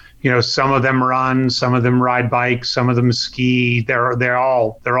 And some of them run, some of them ride bikes, some of them ski. They're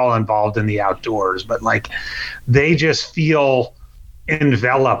all involved in the outdoors, but like they just feel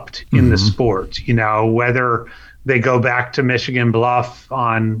enveloped in the sport. Whether they go back to Michigan Bluff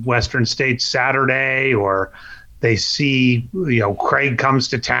on Western States Saturday, or they see, Craig comes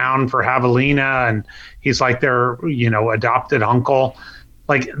to town for Javelina and he's like their, adopted uncle.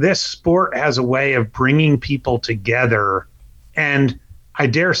 Like, this sport has a way of bringing people together, and I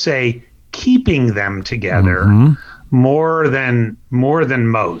dare say keeping them together more than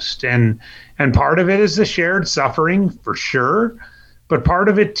most. And part of it is the shared suffering, for sure. But part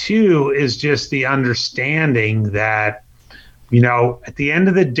of it too is just the understanding that, at the end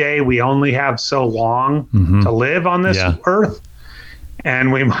of the day, we only have so long to live on this earth,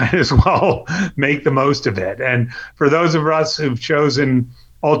 and we might as well make the most of it. And for those of us who've chosen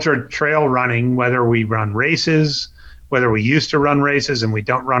ultra trail running, whether we run races, whether we used to run races and we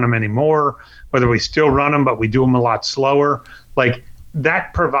don't run them anymore, whether we still run them but we do them a lot slower, like,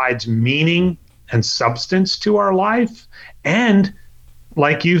 that provides meaning and substance to our life. And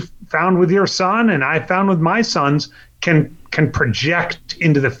like you found with your son and I found with my sons, can project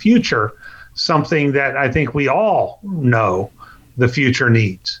into the future something that I think we all know the future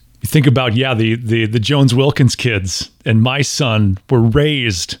needs. You think about, the Jones Wilkins kids and my son were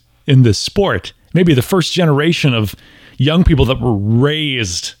raised in this sport. Maybe the first generation of young people that were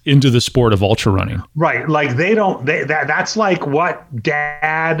raised into the sport of ultra running. Right. Like that's like what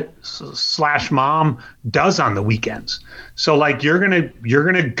dad / mom does on the weekends. So like you're going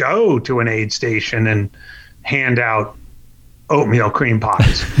to go to an aid station and hand out oatmeal cream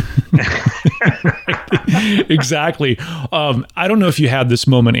pies. Exactly. I don't know if you had this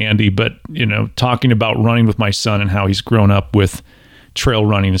moment, Andy, but talking about running with my son and how he's grown up with trail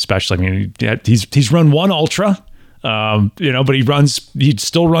running, especially. I mean, he's run one ultra, but he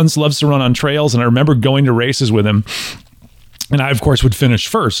still runs, loves to run on trails. And I remember going to races with him, and I of course would finish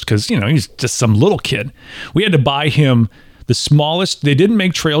first because, he's just some little kid. We had to buy him the smallest. They didn't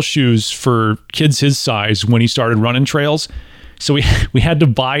make trail shoes for kids his size when he started running trails. So we had to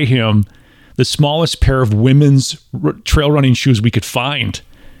buy him the smallest pair of women's trail running shoes we could find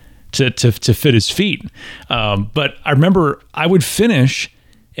to fit his feet. But I remember I would finish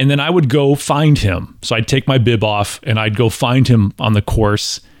and then I would go find him. So I'd take my bib off and I'd go find him on the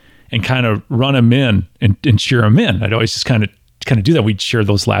course and kind of run him in and cheer him in. I'd always just kind of do that. We'd share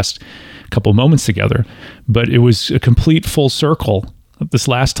those last couple moments together. But it was a complete full circle this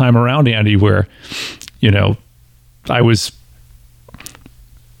last time around, Andy, where,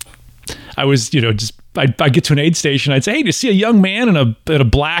 I'd get to an aid station. I'd say, "Hey, do you see a young man in a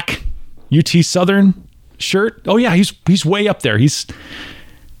black UT Southern shirt? Oh yeah, he's way up there. He's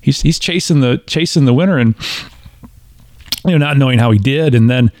chasing the winner," and not knowing how he did. And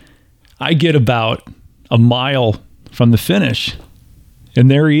then I get about a mile from the finish, and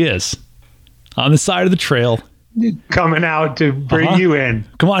there he is on the side of the trail, coming out to bring you in.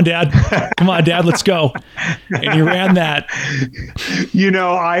 Come on, Dad. Let's go. And he ran that.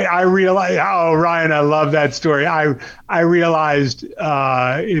 I realized, Ryan, I love that story. I realized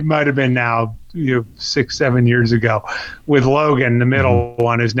it might have been now 6-7 years ago with Logan, the middle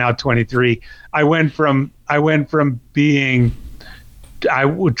one, who's now 23. I went from being,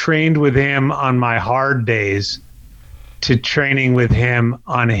 trained with him on my hard days to training with him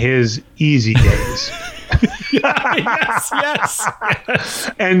on his easy days. yes.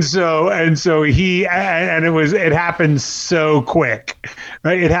 And so it happened so quick,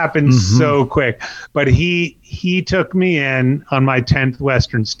 right? It happened so quick, but he took me in on my 10th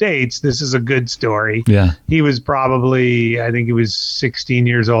Western States. This is a good story. Yeah. He was probably, I think he was 16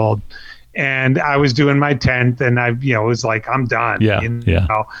 years old, and I was doing my 10th, and I, was like, I'm done. Yeah.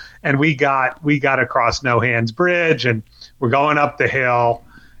 And we got across No Hands Bridge, and we're going up the hill.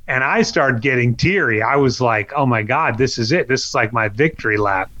 And I started getting teary. I was like, oh my God, this is it. This is like my victory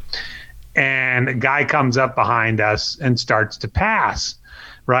lap. And a guy comes up behind us and starts to pass,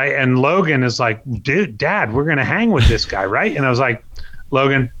 right? And Logan is like, dude, Dad, we're going to hang with this guy, right? And I was like,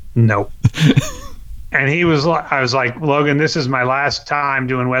 Logan, nope. And I was like, Logan, this is my last time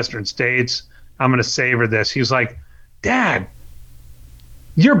doing Western States. I'm going to savor this. He was like, Dad,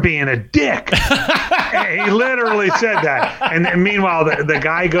 you're being a dick. He literally said that. And meanwhile, the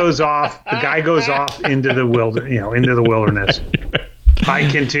guy goes off. The guy goes off into the wilderness.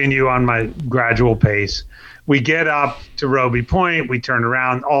 I continue on my gradual pace. We get up to Roby Point. We turn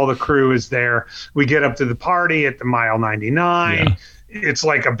around. All the crew is there. We get up to the party at the mile 99. Yeah. It's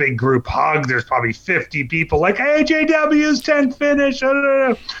like a big group hug. There's probably 50 people like, AJW's 10th finish.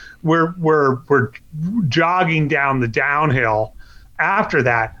 we're jogging down the downhill after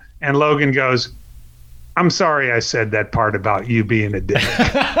that, and Logan goes, "I'm sorry I said that part about you being a dick."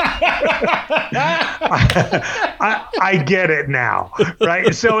 I get it now,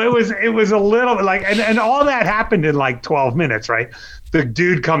 right? So it was a little bit like, and all that happened in like 12 minutes, right? The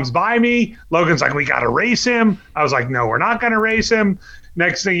dude comes by me. Logan's like, "We got to race him." I was like, "No, we're not going to race him."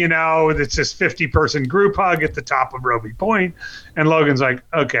 Next thing you know, it's this 50-person group hug at the top of Roby Point, and Logan's like,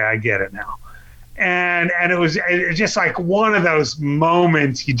 "Okay, I get it now." And it was just like one of those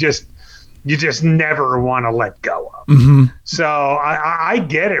moments you just never want to let go of. Mm-hmm. So I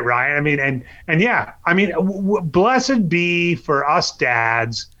get it, Ryan. I mean, and yeah, I mean, blessed be for us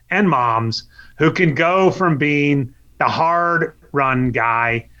dads and moms who can go from being the hard run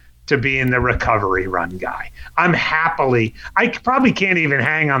guy to being the recovery run guy. I probably can't even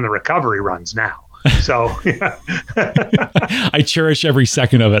hang on the recovery runs now. So I cherish every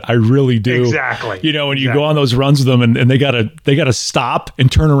second of it. I really do. Exactly. You know, when you go on those runs with them and they gotta stop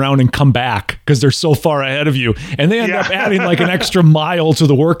and turn around and come back because they're so far ahead of you, and they end up adding like an extra mile to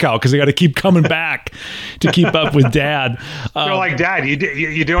the workout because they got to keep coming back to keep up with Dad. They're like, "Dad,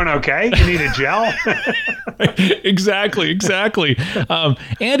 you doing okay? You need a gel?" Exactly.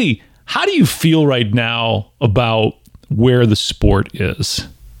 Andy, how do you feel right now about where the sport is?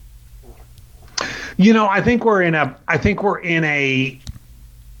 You know, I think we're in a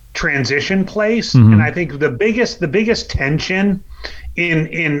transition place, mm-hmm. and I think the biggest tension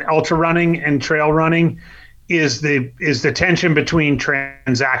in ultra running and trail running is the tension between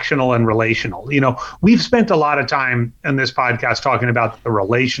transactional and relational. You know, we've spent a lot of time in this podcast talking about the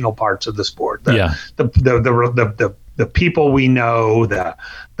relational parts of the sport, the people we know, the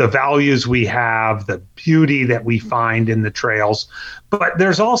values we have, the beauty that we find in the trails. But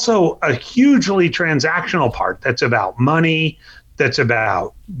there's also a hugely transactional part that's about money, that's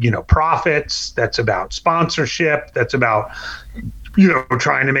about, profits, that's about sponsorship, that's about,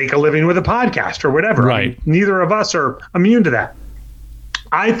 trying to make a living with a podcast or whatever. Right. I mean, neither of us are immune to that.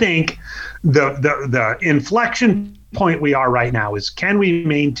 I think the inflection point we are right now is, can we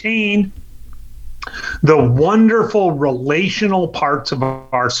maintain the wonderful relational parts of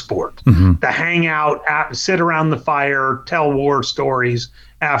our sport, mm-hmm. the hang out, sit around the fire, tell war stories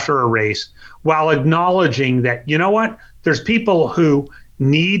after a race, while acknowledging that, you know what, there's people who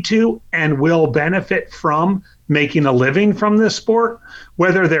need to and will benefit from making a living from this sport,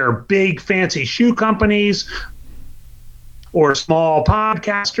 whether they're big fancy shoe companies or small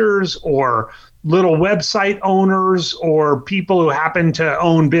podcasters or little website owners or people who happen to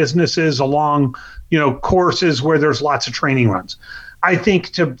own businesses along, courses where there's lots of training runs. I think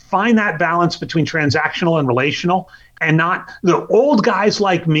to find that balance between transactional and relational, and not the old guys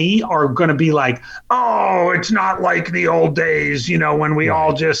like me are going to be like, "Oh, it's not like the old days, when we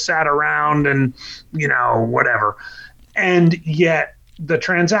all just sat around and, whatever." And yet the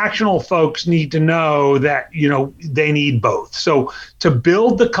transactional folks need to know that, they need both. So to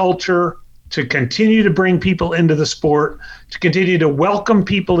build the culture, to continue to bring people into the sport, to continue to welcome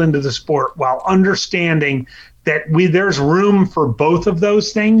people into the sport while understanding that there's room for both of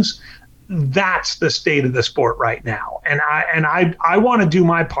those things. That's the state of the sport right now. And I want to do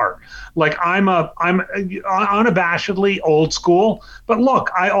my part. Like I'm unabashedly old school, but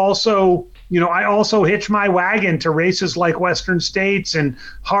look, I also hitch my wagon to races like Western States and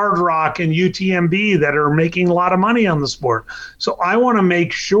Hard Rock and UTMB that are making a lot of money on the sport. So I want to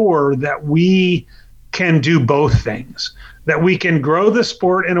make sure that we can do both things, that we can grow the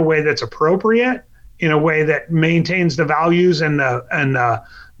sport in a way that's appropriate, in a way that maintains the values and the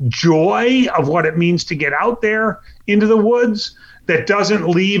joy of what it means to get out there into the woods, that doesn't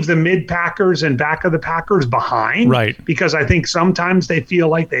leave the mid packers and back of the packers behind. Right. Because I think sometimes they feel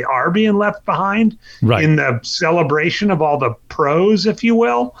like they are being left behind in the celebration of all the pros, if you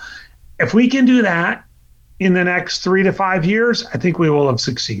will. If we can do that in the next 3 to 5 years, I think we will have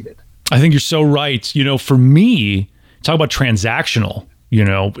succeeded. I think you're so right. For me, talk about transactional,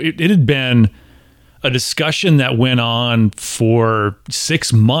 it had been a discussion that went on for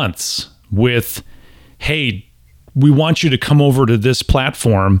 6 months with, "Hey, we want you to come over to this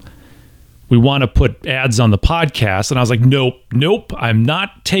platform. We want to put ads on the podcast." And I was like, nope, I'm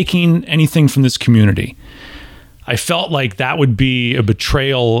not taking anything from this community. I felt like that would be a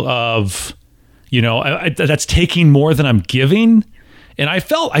betrayal of, that's taking more than I'm giving. And I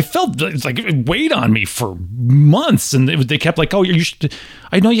felt it's like it weighed on me for months. And they kept like, "Oh,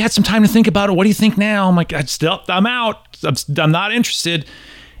 I know you had some time to think about it. What do you think now?" I'm like, I'm out. I'm not interested.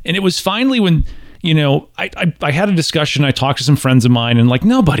 And it was finally when, I had a discussion. I talked to some friends of mine, and like,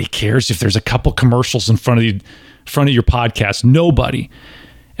 nobody cares if there's a couple commercials in front of your podcast. Nobody.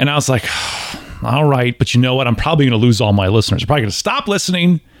 And I was like, all right, but you know what? I'm probably going to lose all my listeners. I'm probably going to stop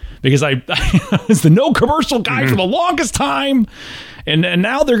listening because I was the no commercial guy for the longest time. And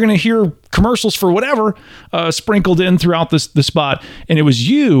now they're going to hear commercials for whatever sprinkled in throughout the spot. And it was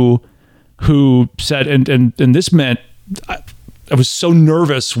you who said, and this meant I was so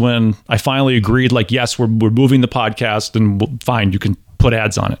nervous when I finally agreed, like, yes, we're moving the podcast and fine, you can put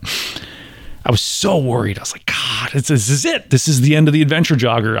ads on it. I was so worried. I was like, God, this is it. This is the end of the Adventure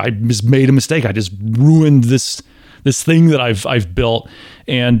Jogger. I just made a mistake. I just ruined this thing that I've built.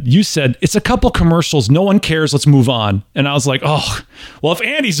 And you said, it's a couple commercials. No one cares. Let's move on. And I was like, oh, well, if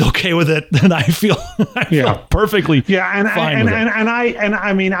Andy's okay with it, then I feel perfectly fine with it.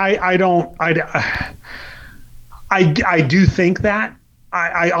 I do think that.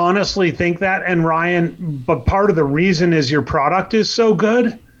 I honestly think that. And Ryan, but part of the reason is your product is so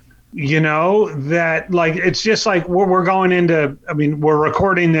good. You know, that like, it's just like we're going into, I mean, we're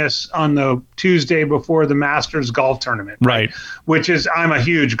recording this on the Tuesday before the Masters golf tournament, right? Which is, I'm a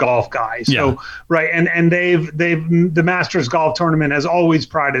huge golf guy. So, right. And the Masters golf tournament has always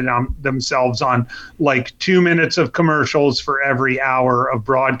prided on themselves on like 2 minutes of commercials for every hour of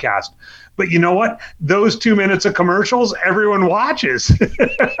broadcast. But you know what? Those 2 minutes of commercials, everyone watches.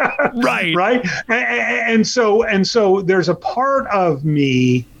 Right. And so there's a part of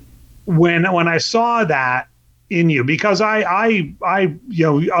me when I saw that in you, because I you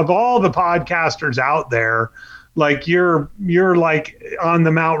know, of all the podcasters out there, like you're like on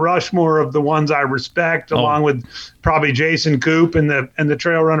the Mount Rushmore of the ones I respect, along with probably Jason Coop and the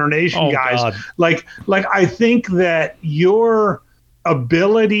Trail Runner Nation guys. God. Like I think that your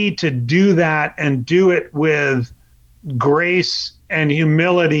ability to do that and do it with grace and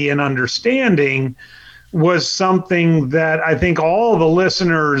humility and understanding was something that I think all the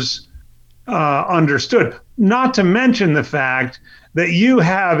listeners understood. Not to mention the fact that you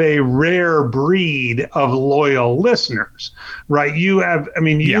have a rare breed of loyal listeners, right? You have,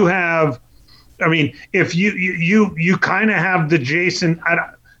 if you kind of have the Jason,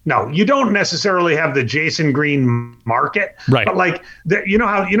 no, you don't necessarily have the Jason Green market, right? But like, you know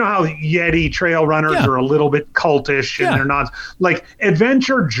how Yeti trail runners are a little bit cultish and they're not, like,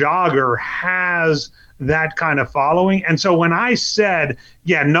 Adventure Jogger has that kind of following. And so when I said,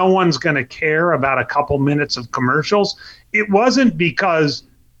 no one's going to care about a couple minutes of commercials, it wasn't because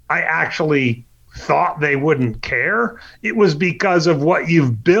I actually thought they wouldn't care. It was because of what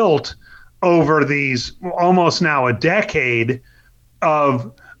you've built over these almost now a decade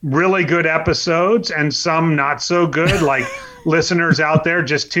of really good episodes and some not so good. Like, listeners out there,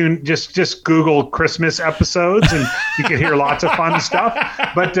 just Google Christmas episodes and you can hear lots of fun stuff.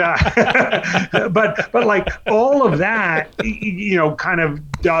 But but like all of that, you know, kind of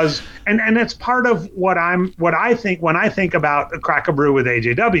does, and it's part of what I think when I think about a Crack a Brew with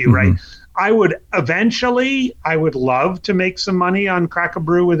AJW, right? I would love to make some money on Crack a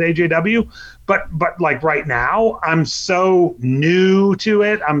Brew with AJW, but like right now, I'm so new to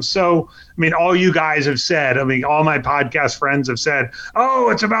it. All you guys have said, all my podcast friends have said, oh,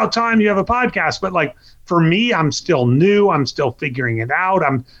 it's about time you have a podcast. But like, for me, I'm still new. I'm still figuring it out.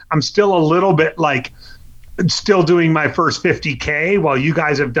 I'm still a little bit like, still doing my first 50K while you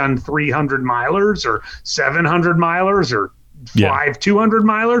guys have done 300 milers or 700 milers or 200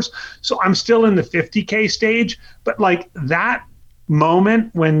 milers. So I'm still in the 50K stage, but like that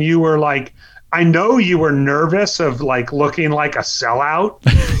moment when you were like, I know you were nervous of like looking like a sellout,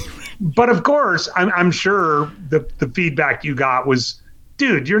 but of course I'm sure the feedback you got was,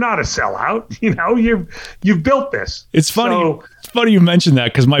 dude, you're not a sellout. You know, you've built this. It's funny. It's funny you mentioned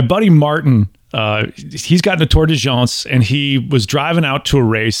that, because my buddy Martin, he's gotten a Tour de Jeance and he was driving out to a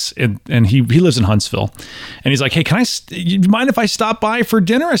race and he lives in Huntsville, and he's like, hey, you mind if I stop by for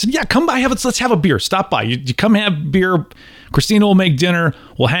dinner? I said, yeah, come by, let's have a beer. Stop by. You come have beer. Christina will make dinner.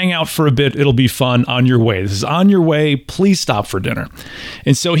 We'll hang out for a bit. It'll be fun on your way. This is on your way. Please stop for dinner.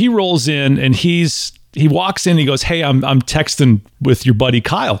 And so he rolls in and he walks in, he goes, hey, I'm texting with your buddy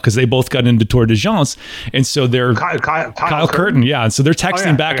Kyle, because they both got into Tour de Jeance. And so they're Kyle Curtin. Yeah. And so they're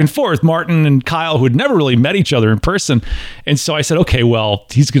texting back and forth, Martin and Kyle, who had never really met each other in person. And so I said, okay, well,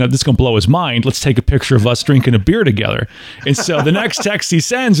 this is going to blow his mind. Let's take a picture of us drinking a beer together. And so the next text he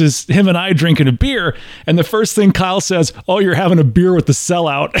sends is him and I drinking a beer. And the first thing Kyle says, oh, you're having a beer with the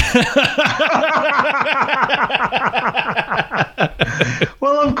sellout.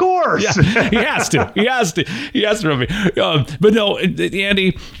 Well, of course. Yeah, he has to. He has to. But no,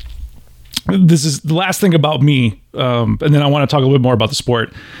 Andy, this is the last thing about me. And then I want to talk a little bit more about the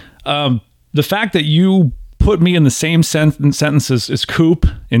sport. The fact that you put me in the same sentences as Coop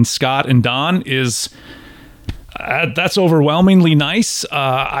and Scott and Don is, That's overwhelmingly nice.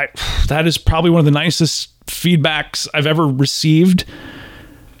 That is probably one of the nicest feedbacks I've ever received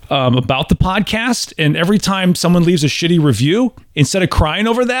about the podcast. And every time someone leaves a shitty review, instead of crying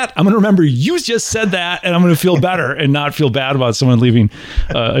over that, I'm going to remember you just said that, and I'm going to feel better and not feel bad about someone leaving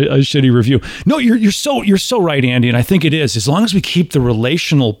a shitty review. No, you're so right, Andy. And I think it is, as long as we keep the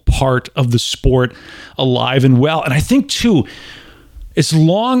relational part of the sport alive and well. And I think too, as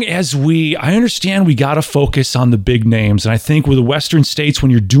long as I understand we got to focus on the big names. And I think with the Western states,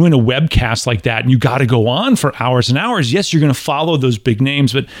 when you're doing a webcast like that and you got to go on for hours and hours, yes, you're going to follow those big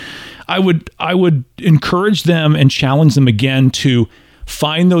names. But I would encourage them and challenge them again to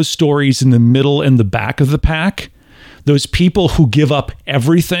find those stories in the middle and the back of the pack. Those people who give up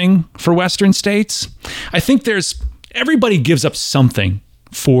everything for Western states. I think everybody gives up something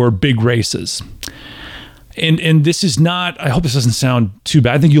for big races. And this is not, I hope this doesn't sound too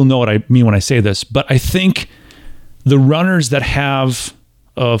bad. I think you'll know what I mean when I say this, but I think the runners that have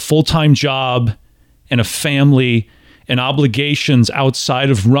a full-time job and a family and obligations outside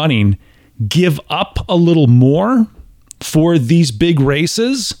of running give up a little more for these big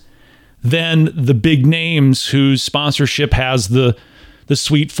races than the big names whose sponsorship has the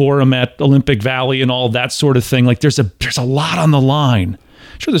Suite Forum at Olympic Valley and all that sort of thing. Like there's a lot on the line.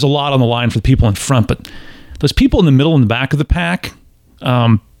 Sure, there's a lot on the line for the people in front, but those people in the middle and the back of the pack,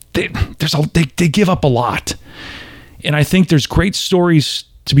 they give up a lot. And I think there's great stories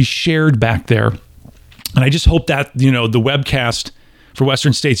to be shared back there. And I just hope that, the webcast for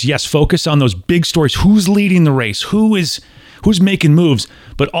Western states, yes, focus on those big stories. Who's leading the race? Who's making moves?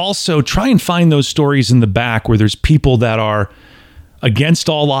 But also try and find those stories in the back where there's people that are against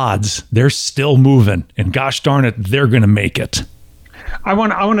all odds. They're still moving. And gosh darn it, they're going to make it. I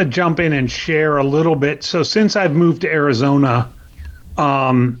want to jump in and share a little bit. So since I've moved to Arizona,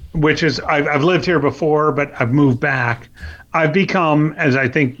 which is I've lived here before, but I've moved back, I've become, as I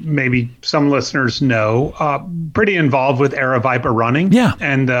think maybe some listeners know, pretty involved with Aravaipa Running. Yeah.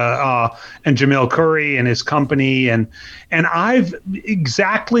 And Jamil Curry and his company, and I've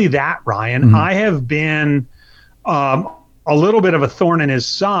exactly that, Ryan. Mm-hmm. I have been a little bit of a thorn in his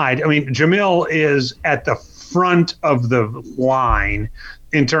side. I mean, Jamil is at the front of the line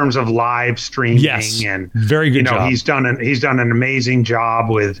in terms of live streaming. Yes, and very good job. He's done an amazing job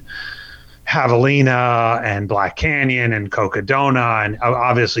with Javelina and Black Canyon and Cocodona, and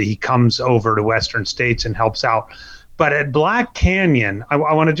obviously he comes over to Western states and helps out. But at Black Canyon, I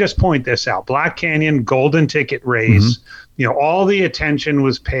want to just point this out. Black Canyon golden ticket race, mm-hmm. All the attention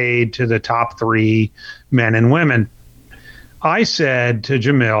was paid to the top 3 men and women. I said to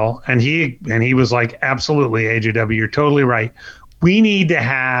Jamil, and he was like, absolutely, AJW, you're totally right. We need to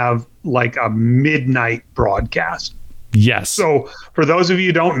have like a midnight broadcast. Yes. So for those of you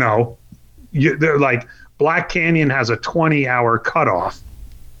who don't know, they're like, Black Canyon has a 20-hour cutoff.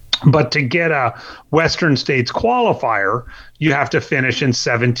 But to get a Western States qualifier, you have to finish in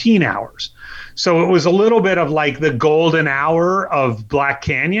 17 hours. So it was a little bit of like the golden hour of Black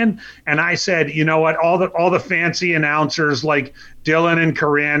Canyon. And I said, you know what, all the fancy announcers like Dylan and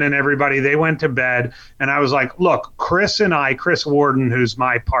Corinne and everybody, they went to bed. And I was like, look, Chris Warden, who's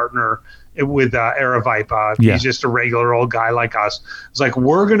my partner with Aravaipa, yeah. He's just a regular old guy like us. I was like,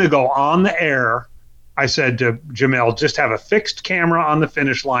 we're going to go on the air. I said to Jamil, just have a fixed camera on the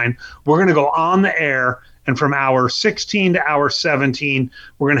finish line. We're going to go on the air. And from hour 16 to hour 17,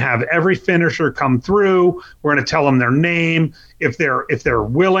 we're going to have every finisher come through. We're going to tell them their name. If they're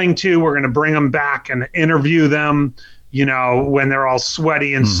willing to, we're going to bring them back and interview them, when they're all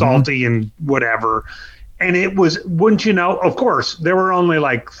sweaty and mm-hmm. salty and whatever. And it was, wouldn't you know, of course, there were only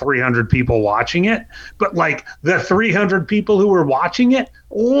like 300 people watching it. But like the 300 people who were watching it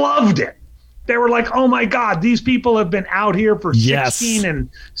loved it. They were like, oh, my God, these people have been out here for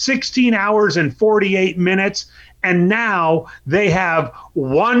 16 hours and 48 minutes. And now they have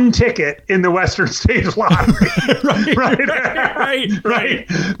one ticket in the Western States lottery. right.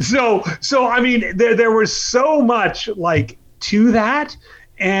 So I mean, there was so much like to that.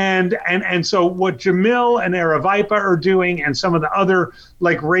 And so what Jamil and Aravaipa are doing and some of the other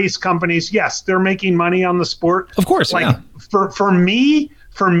like race companies, yes, they're making money on the sport. Of course. Like yeah. For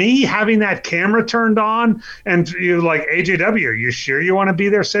me, having that camera turned on and you're like, AJW, are you sure you want to be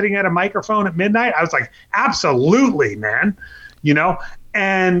there sitting at a microphone at midnight? I was like, absolutely, man.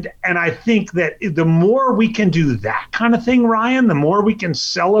 And I think that the more we can do that kind of thing, Ryan, the more we can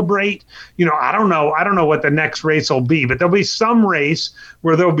celebrate. I don't know what the next race will be, but there'll be some race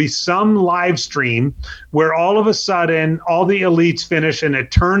where there'll be some live stream where all of a sudden all the elites finish and it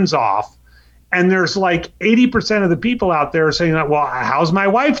turns off. And there's like 80% of the people out there saying, well, how's my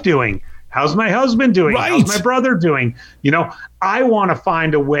wife doing? How's my husband doing? Right. How's my brother doing? I want to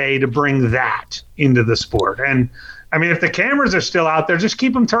find a way to bring that into the sport. And I mean, if the cameras are still out there, just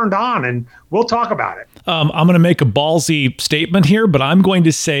keep them turned on and we'll talk about it. I'm going to make a ballsy statement here, but I'm going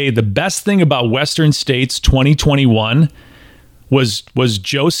to say the best thing about Western States 2021 was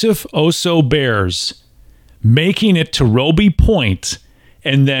Joseph Oso Bears making it to Roby Point.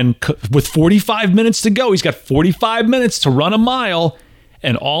 And then with 45 minutes to go, he's got 45 minutes to run a mile.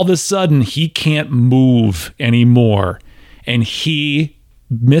 And all of a sudden, he can't move anymore. And he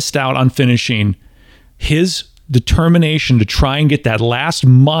missed out on finishing. His determination to try and get that last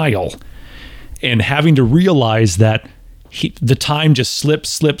mile and having to realize that the time just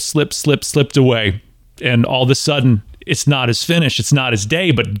slipped away. And all of a sudden, it's not his finish. It's not his day.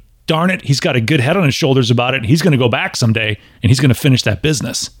 But darn it, he's got a good head on his shoulders about it. He's going to go back someday, and he's going to finish that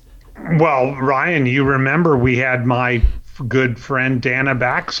business. Well, Ryan, you remember we had my good friend Dana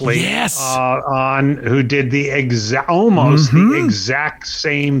Baxley on, who did the exact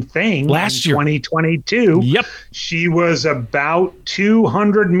same thing last year, 2022. Yep, she was about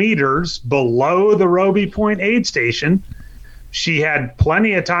 200 meters below the Roby Point aid station. She had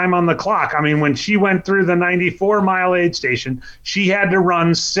plenty of time on the clock. I mean, when she went through the 94-mile aid station, she had to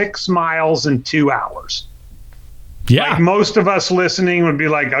run 6 miles in 2 hours. Yeah, like most of us listening would be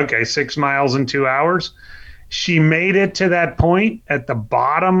like, okay, 6 miles in 2 hours. She made it to that point at the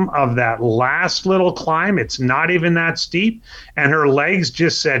bottom of that last little climb. It's not even that steep. And her legs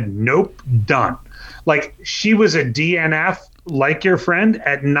just said, nope, done. Like she was a DNF, like your friend,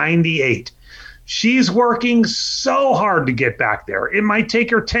 at 98. She's working so hard to get back there. It might take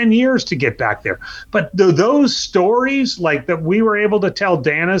her 10 years to get back there. But those stories, like that we were able to tell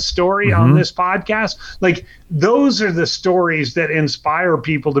Dana's story on this podcast, like those are the stories that inspire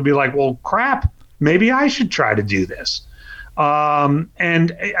people to be like, well, crap. Maybe I should try to do this. And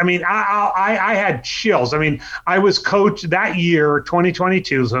I mean, I had chills. I mean, I was coached that year,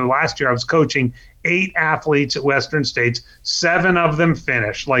 2022. So last year I was coaching 8 athletes at Western States. 7 of them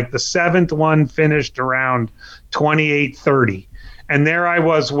finished. Like the 7th one finished around 28:30. And there I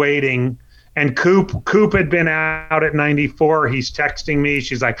was waiting. And Coop had been out at 94. He's texting me.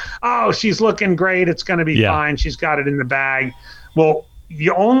 She's like, oh, she's looking great. It's going to be fine. She's got it in the bag. Well,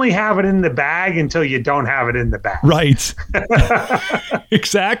 you only have it in the bag until you don't have it in the bag. Right.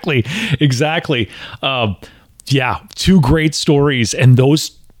 Exactly. Yeah. 2 great stories, and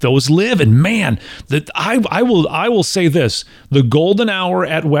those live. And man, that I will say this: the golden hour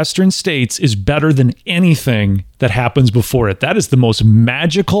at Western States is better than anything that happens before it. That is the most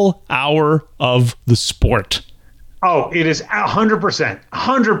magical hour of the sport. Oh, it is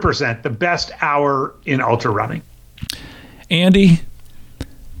 100% the best hour in ultra running. Andy,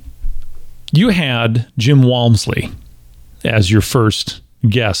 you had Jim Walmsley as your first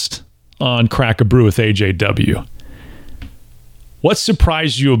guest on Crack a Brew with AJW. What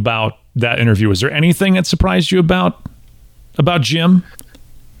surprised you about that interview? Was there anything that surprised you about Jim?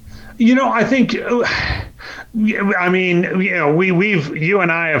 I think, I mean, you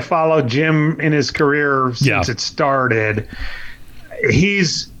and I have followed Jim in his career since it started.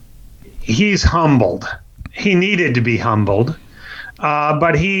 He's humbled. He needed to be humbled.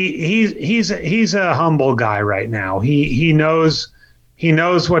 But he's a humble guy right now. He knows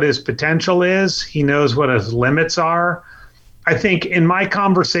what his potential is. He knows what his limits are. I think in my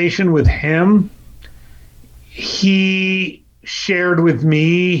conversation with him, he shared with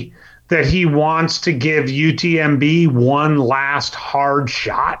me that he wants to give UTMB one last hard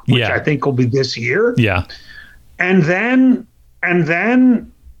shot, which I think will be this year. Yeah. And then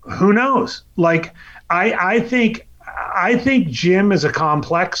who knows? Like I think Jim is a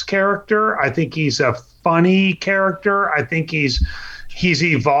complex character. I think he's a funny character. I think he's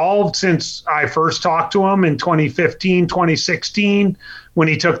evolved since I first talked to him in 2015, 2016, when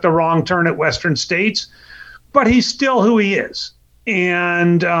he took the wrong turn at Western States. But he's still who he is.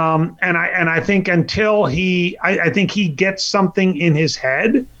 And I think until I think he gets something in his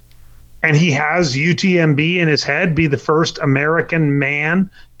head, and he has UTMB in his head, be the first American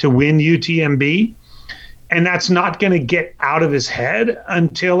man to win UTMB. And that's not going to get out of his head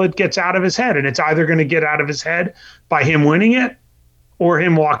until it gets out of his head. And it's either going to get out of his head by him winning it or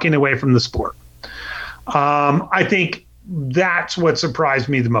him walking away from the sport. I think that's what surprised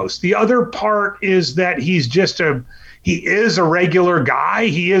me the most. The other part is that he is a regular guy.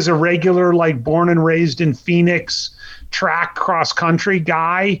 He is a regular, like born and raised in Phoenix track cross country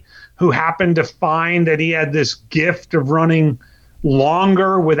guy who happened to find that he had this gift of running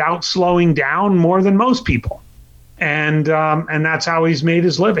longer without slowing down more than most people. And that's how he's made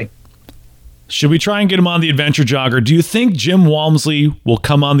his living. Should we try and get him on the Adventure Jogger? Do you think Jim Walmsley will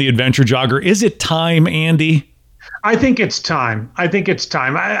come on the Adventure Jogger? Is it time, Andy? I think it's time. I think it's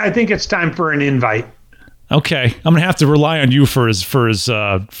time for an invite. Okay, I'm gonna have to rely on you for his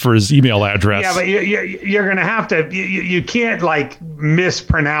email address. Yeah, but you're gonna have to. You can't like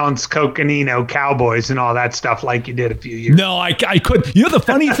mispronounce Coconino Cowboys and all that stuff like you did a few years. No, I could. You know the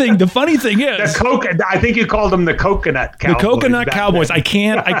funny thing is I think you called them the Coconut Cowboys. The Coconut Cowboys. Then. I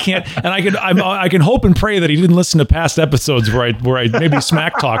can't, and I can hope and pray that he didn't listen to past episodes where I maybe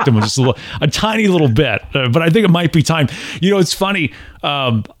smack talked him just a tiny little bit. But I think it might be time. You know, it's funny.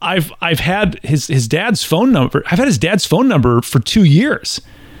 I've had his dad's phone number. I've had his dad's phone number for 2 years.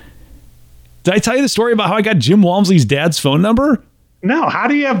 Did I tell you the story about how I got Jim Walmsley's dad's phone number? No. How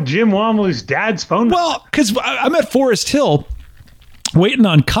do you have Jim Walmsley's dad's phone number? Well, because I'm at Forest Hill waiting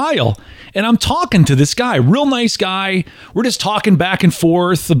on Kyle, and I'm talking to this guy, real nice guy. We're just talking back and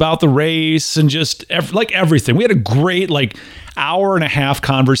forth about the race and just everything. We had a great hour and a half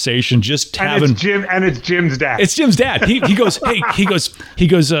conversation just having. It's Jim's dad. It's Jim's dad. He goes, hey, he goes,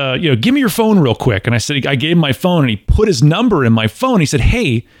 give me your phone real quick. And I said, I gave him my phone, and he put his number in my phone. He said,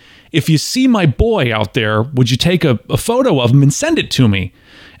 hey, if you see my boy out there, would you take a photo of him and send it to me?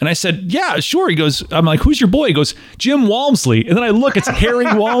 And I said, yeah, sure. He goes, I'm like, who's your boy? He goes, Jim Walmsley. And then I look, it's Harry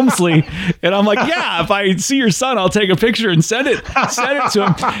Walmsley. And I'm like, yeah, if I see your son, I'll take a picture and send it to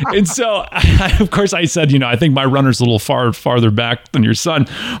him. And so, of course, I said, I think my runner's a little farther back than your son.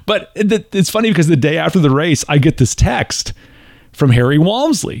 But it's funny because the day after the race, I get this text from Harry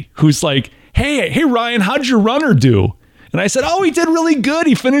Walmsley, who's like, hey, Ryan, how'd your runner do? And I said, oh, he did really good.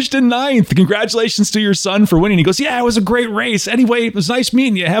 He finished in 9th. Congratulations to your son for winning. He goes, yeah, it was a great race. Anyway, it was nice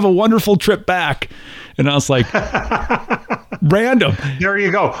meeting you. Have a wonderful trip back. And I was like, random. There you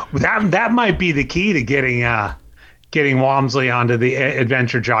go. That might be the key to getting Walmsley onto the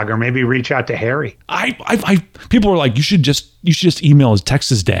Adventure Jogger. Maybe reach out to Harry. People were like, you should just email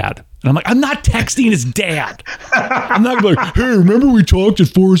text his dad. And I'm like, I'm not texting his dad. I'm not like, hey, remember we talked at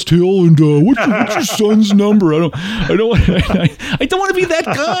Forest Hill and what's your son's number? I don't want to be that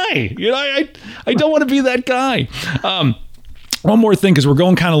guy. I don't want to be that guy. One more thing, because we're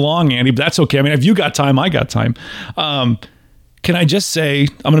going kind of long, Andy, but that's okay. I mean, if you got time, I got time. Can I just say,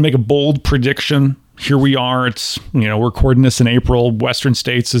 I'm going to make a bold prediction. Here we are. It's, we're recording this in April. Western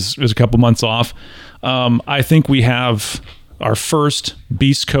States is a couple months off. I think we have our first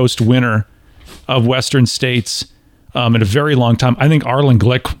Beast Coast winner of Western States in a very long time. I think Arlen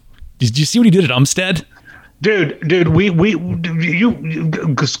Glick. Did you see what he did at Umstead? Dude,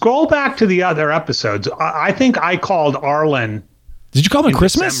 you scroll back to the other episodes. I think I called Arlen. Did you call him at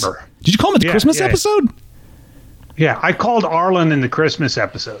Christmas? December. Did you call him at the Christmas episode? Yeah, I called Arlen in the Christmas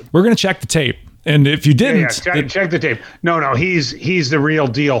episode. We're going to check the tape. And if you didn't, check the tape. No, he's the real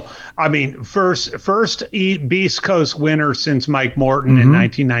deal. I mean, first Beast Coast winner since Mike Morton in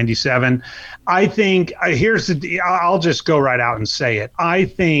 1997. I think I'll just go right out and say it. I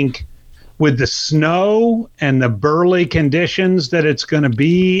think with the snow and the burly conditions that it's going to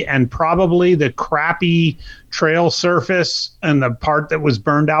be, and probably the crappy trail surface and the part that was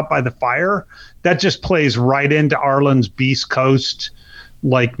burned out by the fire, that just plays right into Arlen's Beast Coast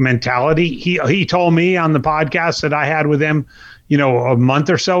mentality. He told me on the podcast that I had with him, a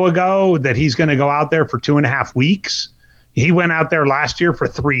month or so ago, that he's going to go out there for 2.5 weeks. He went out there last year for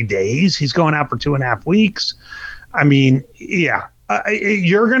 3 days. He's going out for 2.5 weeks. I mean, yeah,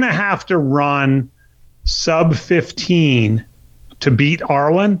 you're going to have to run sub 15 to beat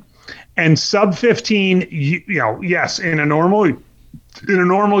Arlen, and sub 15. Yes, in a normal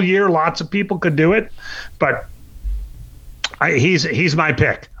year, lots of people could do it, but he's my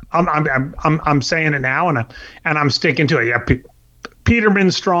pick. I'm saying it now, and I'm sticking to it. Yeah,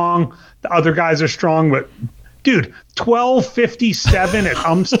 Peterman's strong. The other guys are strong, but dude, 12:57 at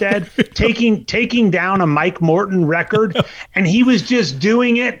Umstead, taking down a Mike Morton record, and he was just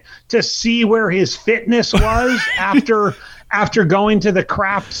doing it to see where his fitness was after going to the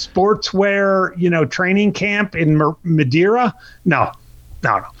craft sportswear training camp in Madeira. No.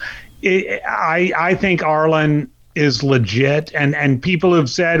 I think Arlen is legit, and people have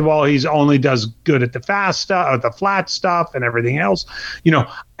said, well, he's only does good at the fast stuff or the flat stuff and everything else,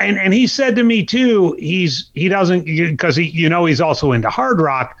 and he said to me too, he doesn't, because he's also into hard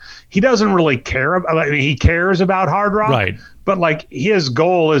rock. He doesn't really care about, he cares about hard rock, right? But his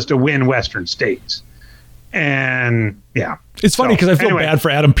goal is to win Western States. And yeah, it's funny because I feel bad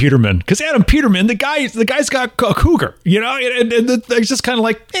for Adam Peterman, the guy's got a cougar, and it's just kind of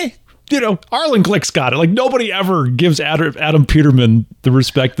like, Arlen Glick's got it. Like, nobody ever gives Adam Peterman the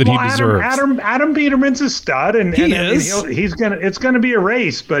respect that he deserves. Adam Peterman's a stud, and is. It's gonna be a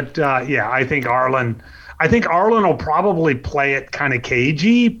race. But I think Arlen will probably play it kind of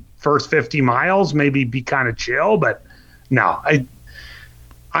cagey first 50 miles, maybe be kind of chill. But no,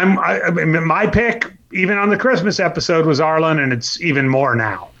 my pick even on the Christmas episode was Arlen, and it's even more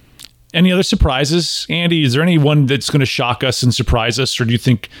now. Any other surprises, Andy? Is there anyone that's going to shock us and surprise us, or do you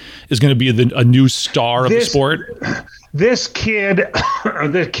think is going to be a new star of the sport? This kid,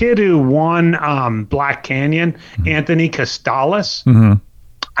 the kid who won Black Canyon, Anthony Costales. Mm-hmm.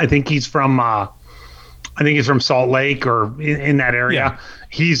 I think he's from Salt Lake or in that area. Yeah.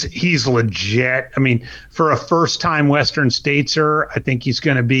 He's legit. I mean, for a first-time Western Stateser, I think he's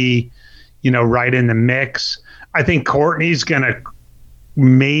going to be, right in the mix. I think Courtney's going to.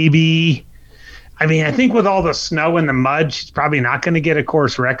 Maybe, I think with all the snow and the mud, she's probably not going to get a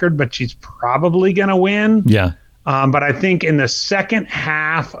course record, but she's probably going to win. Yeah. But I think in the second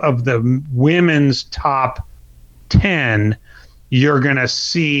half of the women's top 10, you're going to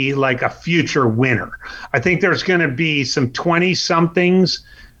see like a future winner. I think there's going to be some 20-somethings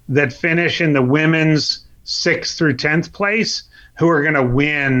that finish in the women's 6th through 10th place who are going to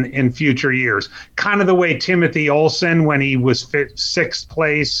win in future years. Kind of the way Timothy Olsen, when he was 6th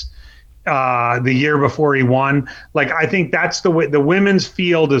place the year before he won. Like, I think that's the way the women's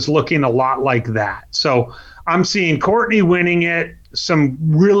field is looking a lot like that. So I'm seeing Courtney winning it, some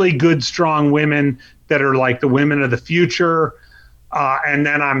really good, strong women that are like the women of the future. And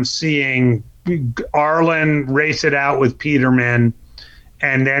then I'm seeing Arlen race it out with Peterman.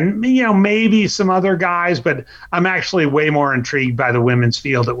 And then, maybe some other guys, but I'm actually way more intrigued by the women's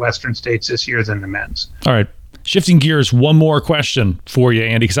field at Western States this year than the men's. All right. Shifting gears, one more question for you,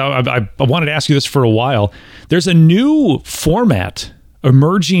 Andy, because I wanted to ask you this for a while. There's a new format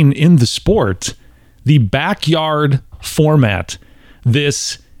emerging in the sport, the backyard format.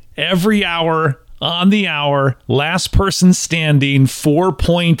 This every hour, on the hour, last person standing,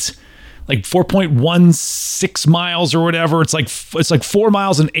 4.16 miles or whatever. It's like 4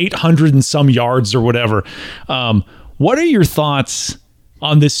 miles and 800 and some yards or whatever. What are your thoughts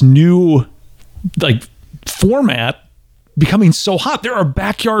on this new format becoming so hot? There are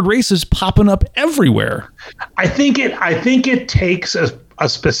backyard races popping up everywhere. I think it takes a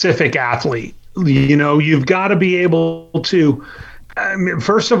specific athlete. You've got to be able to.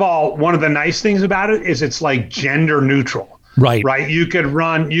 First of all, one of the nice things about it is it's like gender neutral. Right. You could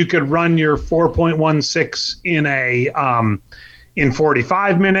run your 4.16 in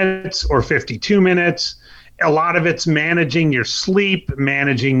 45 minutes or 52 minutes. A lot of it's managing your sleep,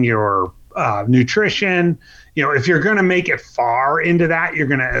 managing your nutrition. If you're going to make it far into that, you're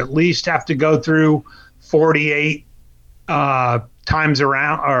going to at least have to go through 48 times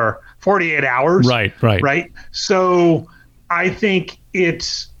around or 48 hours. Right. So I think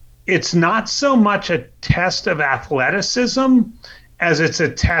it's not so much a test of athleticism as it's a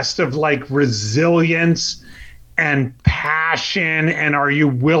test of like resilience and passion. And are you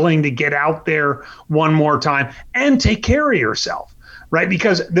willing to get out there one more time and take care of yourself? Right.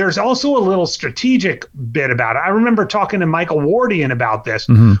 Because there's also a little strategic bit about it. I remember talking to Michael Wardian about this,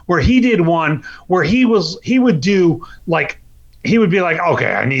 where he did one where he would be like,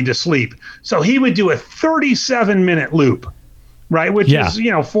 okay, I need to sleep. So he would do a 37-minute loop. Right, which is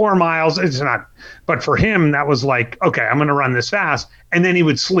 4 miles. It's not, but for him that was like, okay, I'm going to run this fast, and then he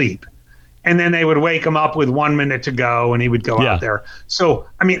would sleep, and then they would wake him up with 1 minute to go, and he would go out there. So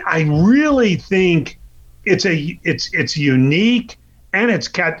I really think it's unique, and it's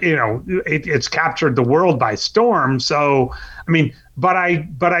captured the world by storm. So but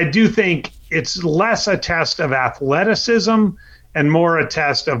I do think it's less a test of athleticism and more a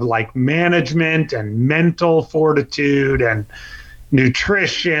test of like management and mental fortitude and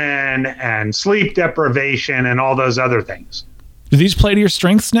nutrition and sleep deprivation and all very other things. Do these play to your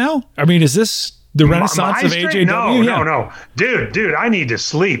strengths now? Is this the renaissance of AJW? No. Dude, I need to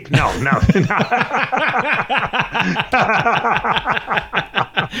sleep. No.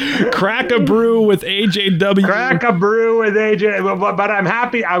 Crack a brew with AJW. Crack a brew with AJ. But I'm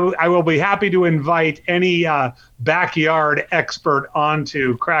happy. I will be happy to invite any backyard expert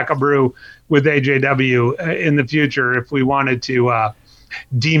onto Crack a Brew with AJW in the future if we wanted to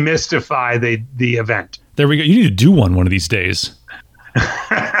demystify the event. There we go. You need to do one of these days.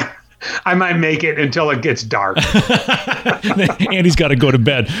 I might make it until it gets dark. Andy's got to go to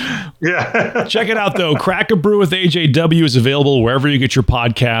bed. Yeah. Check it out, though. Crack a Brew with AJW is available wherever you get your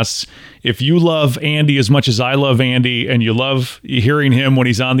podcasts. If you love Andy as much as I love Andy, and you love hearing him when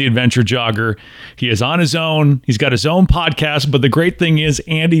he's on the Adventure Jogger, he is on his own. He's got his own podcast. But the great thing is,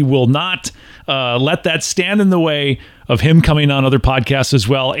 Andy will not let that stand in the way of him coming on other podcasts as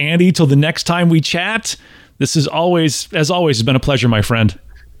well. Andy, till the next time we chat, this is always, as always, has been a pleasure, my friend.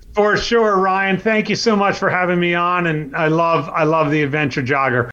 For sure, Ryan. Thank you so much for having me on, and I love the Adventure Jogger.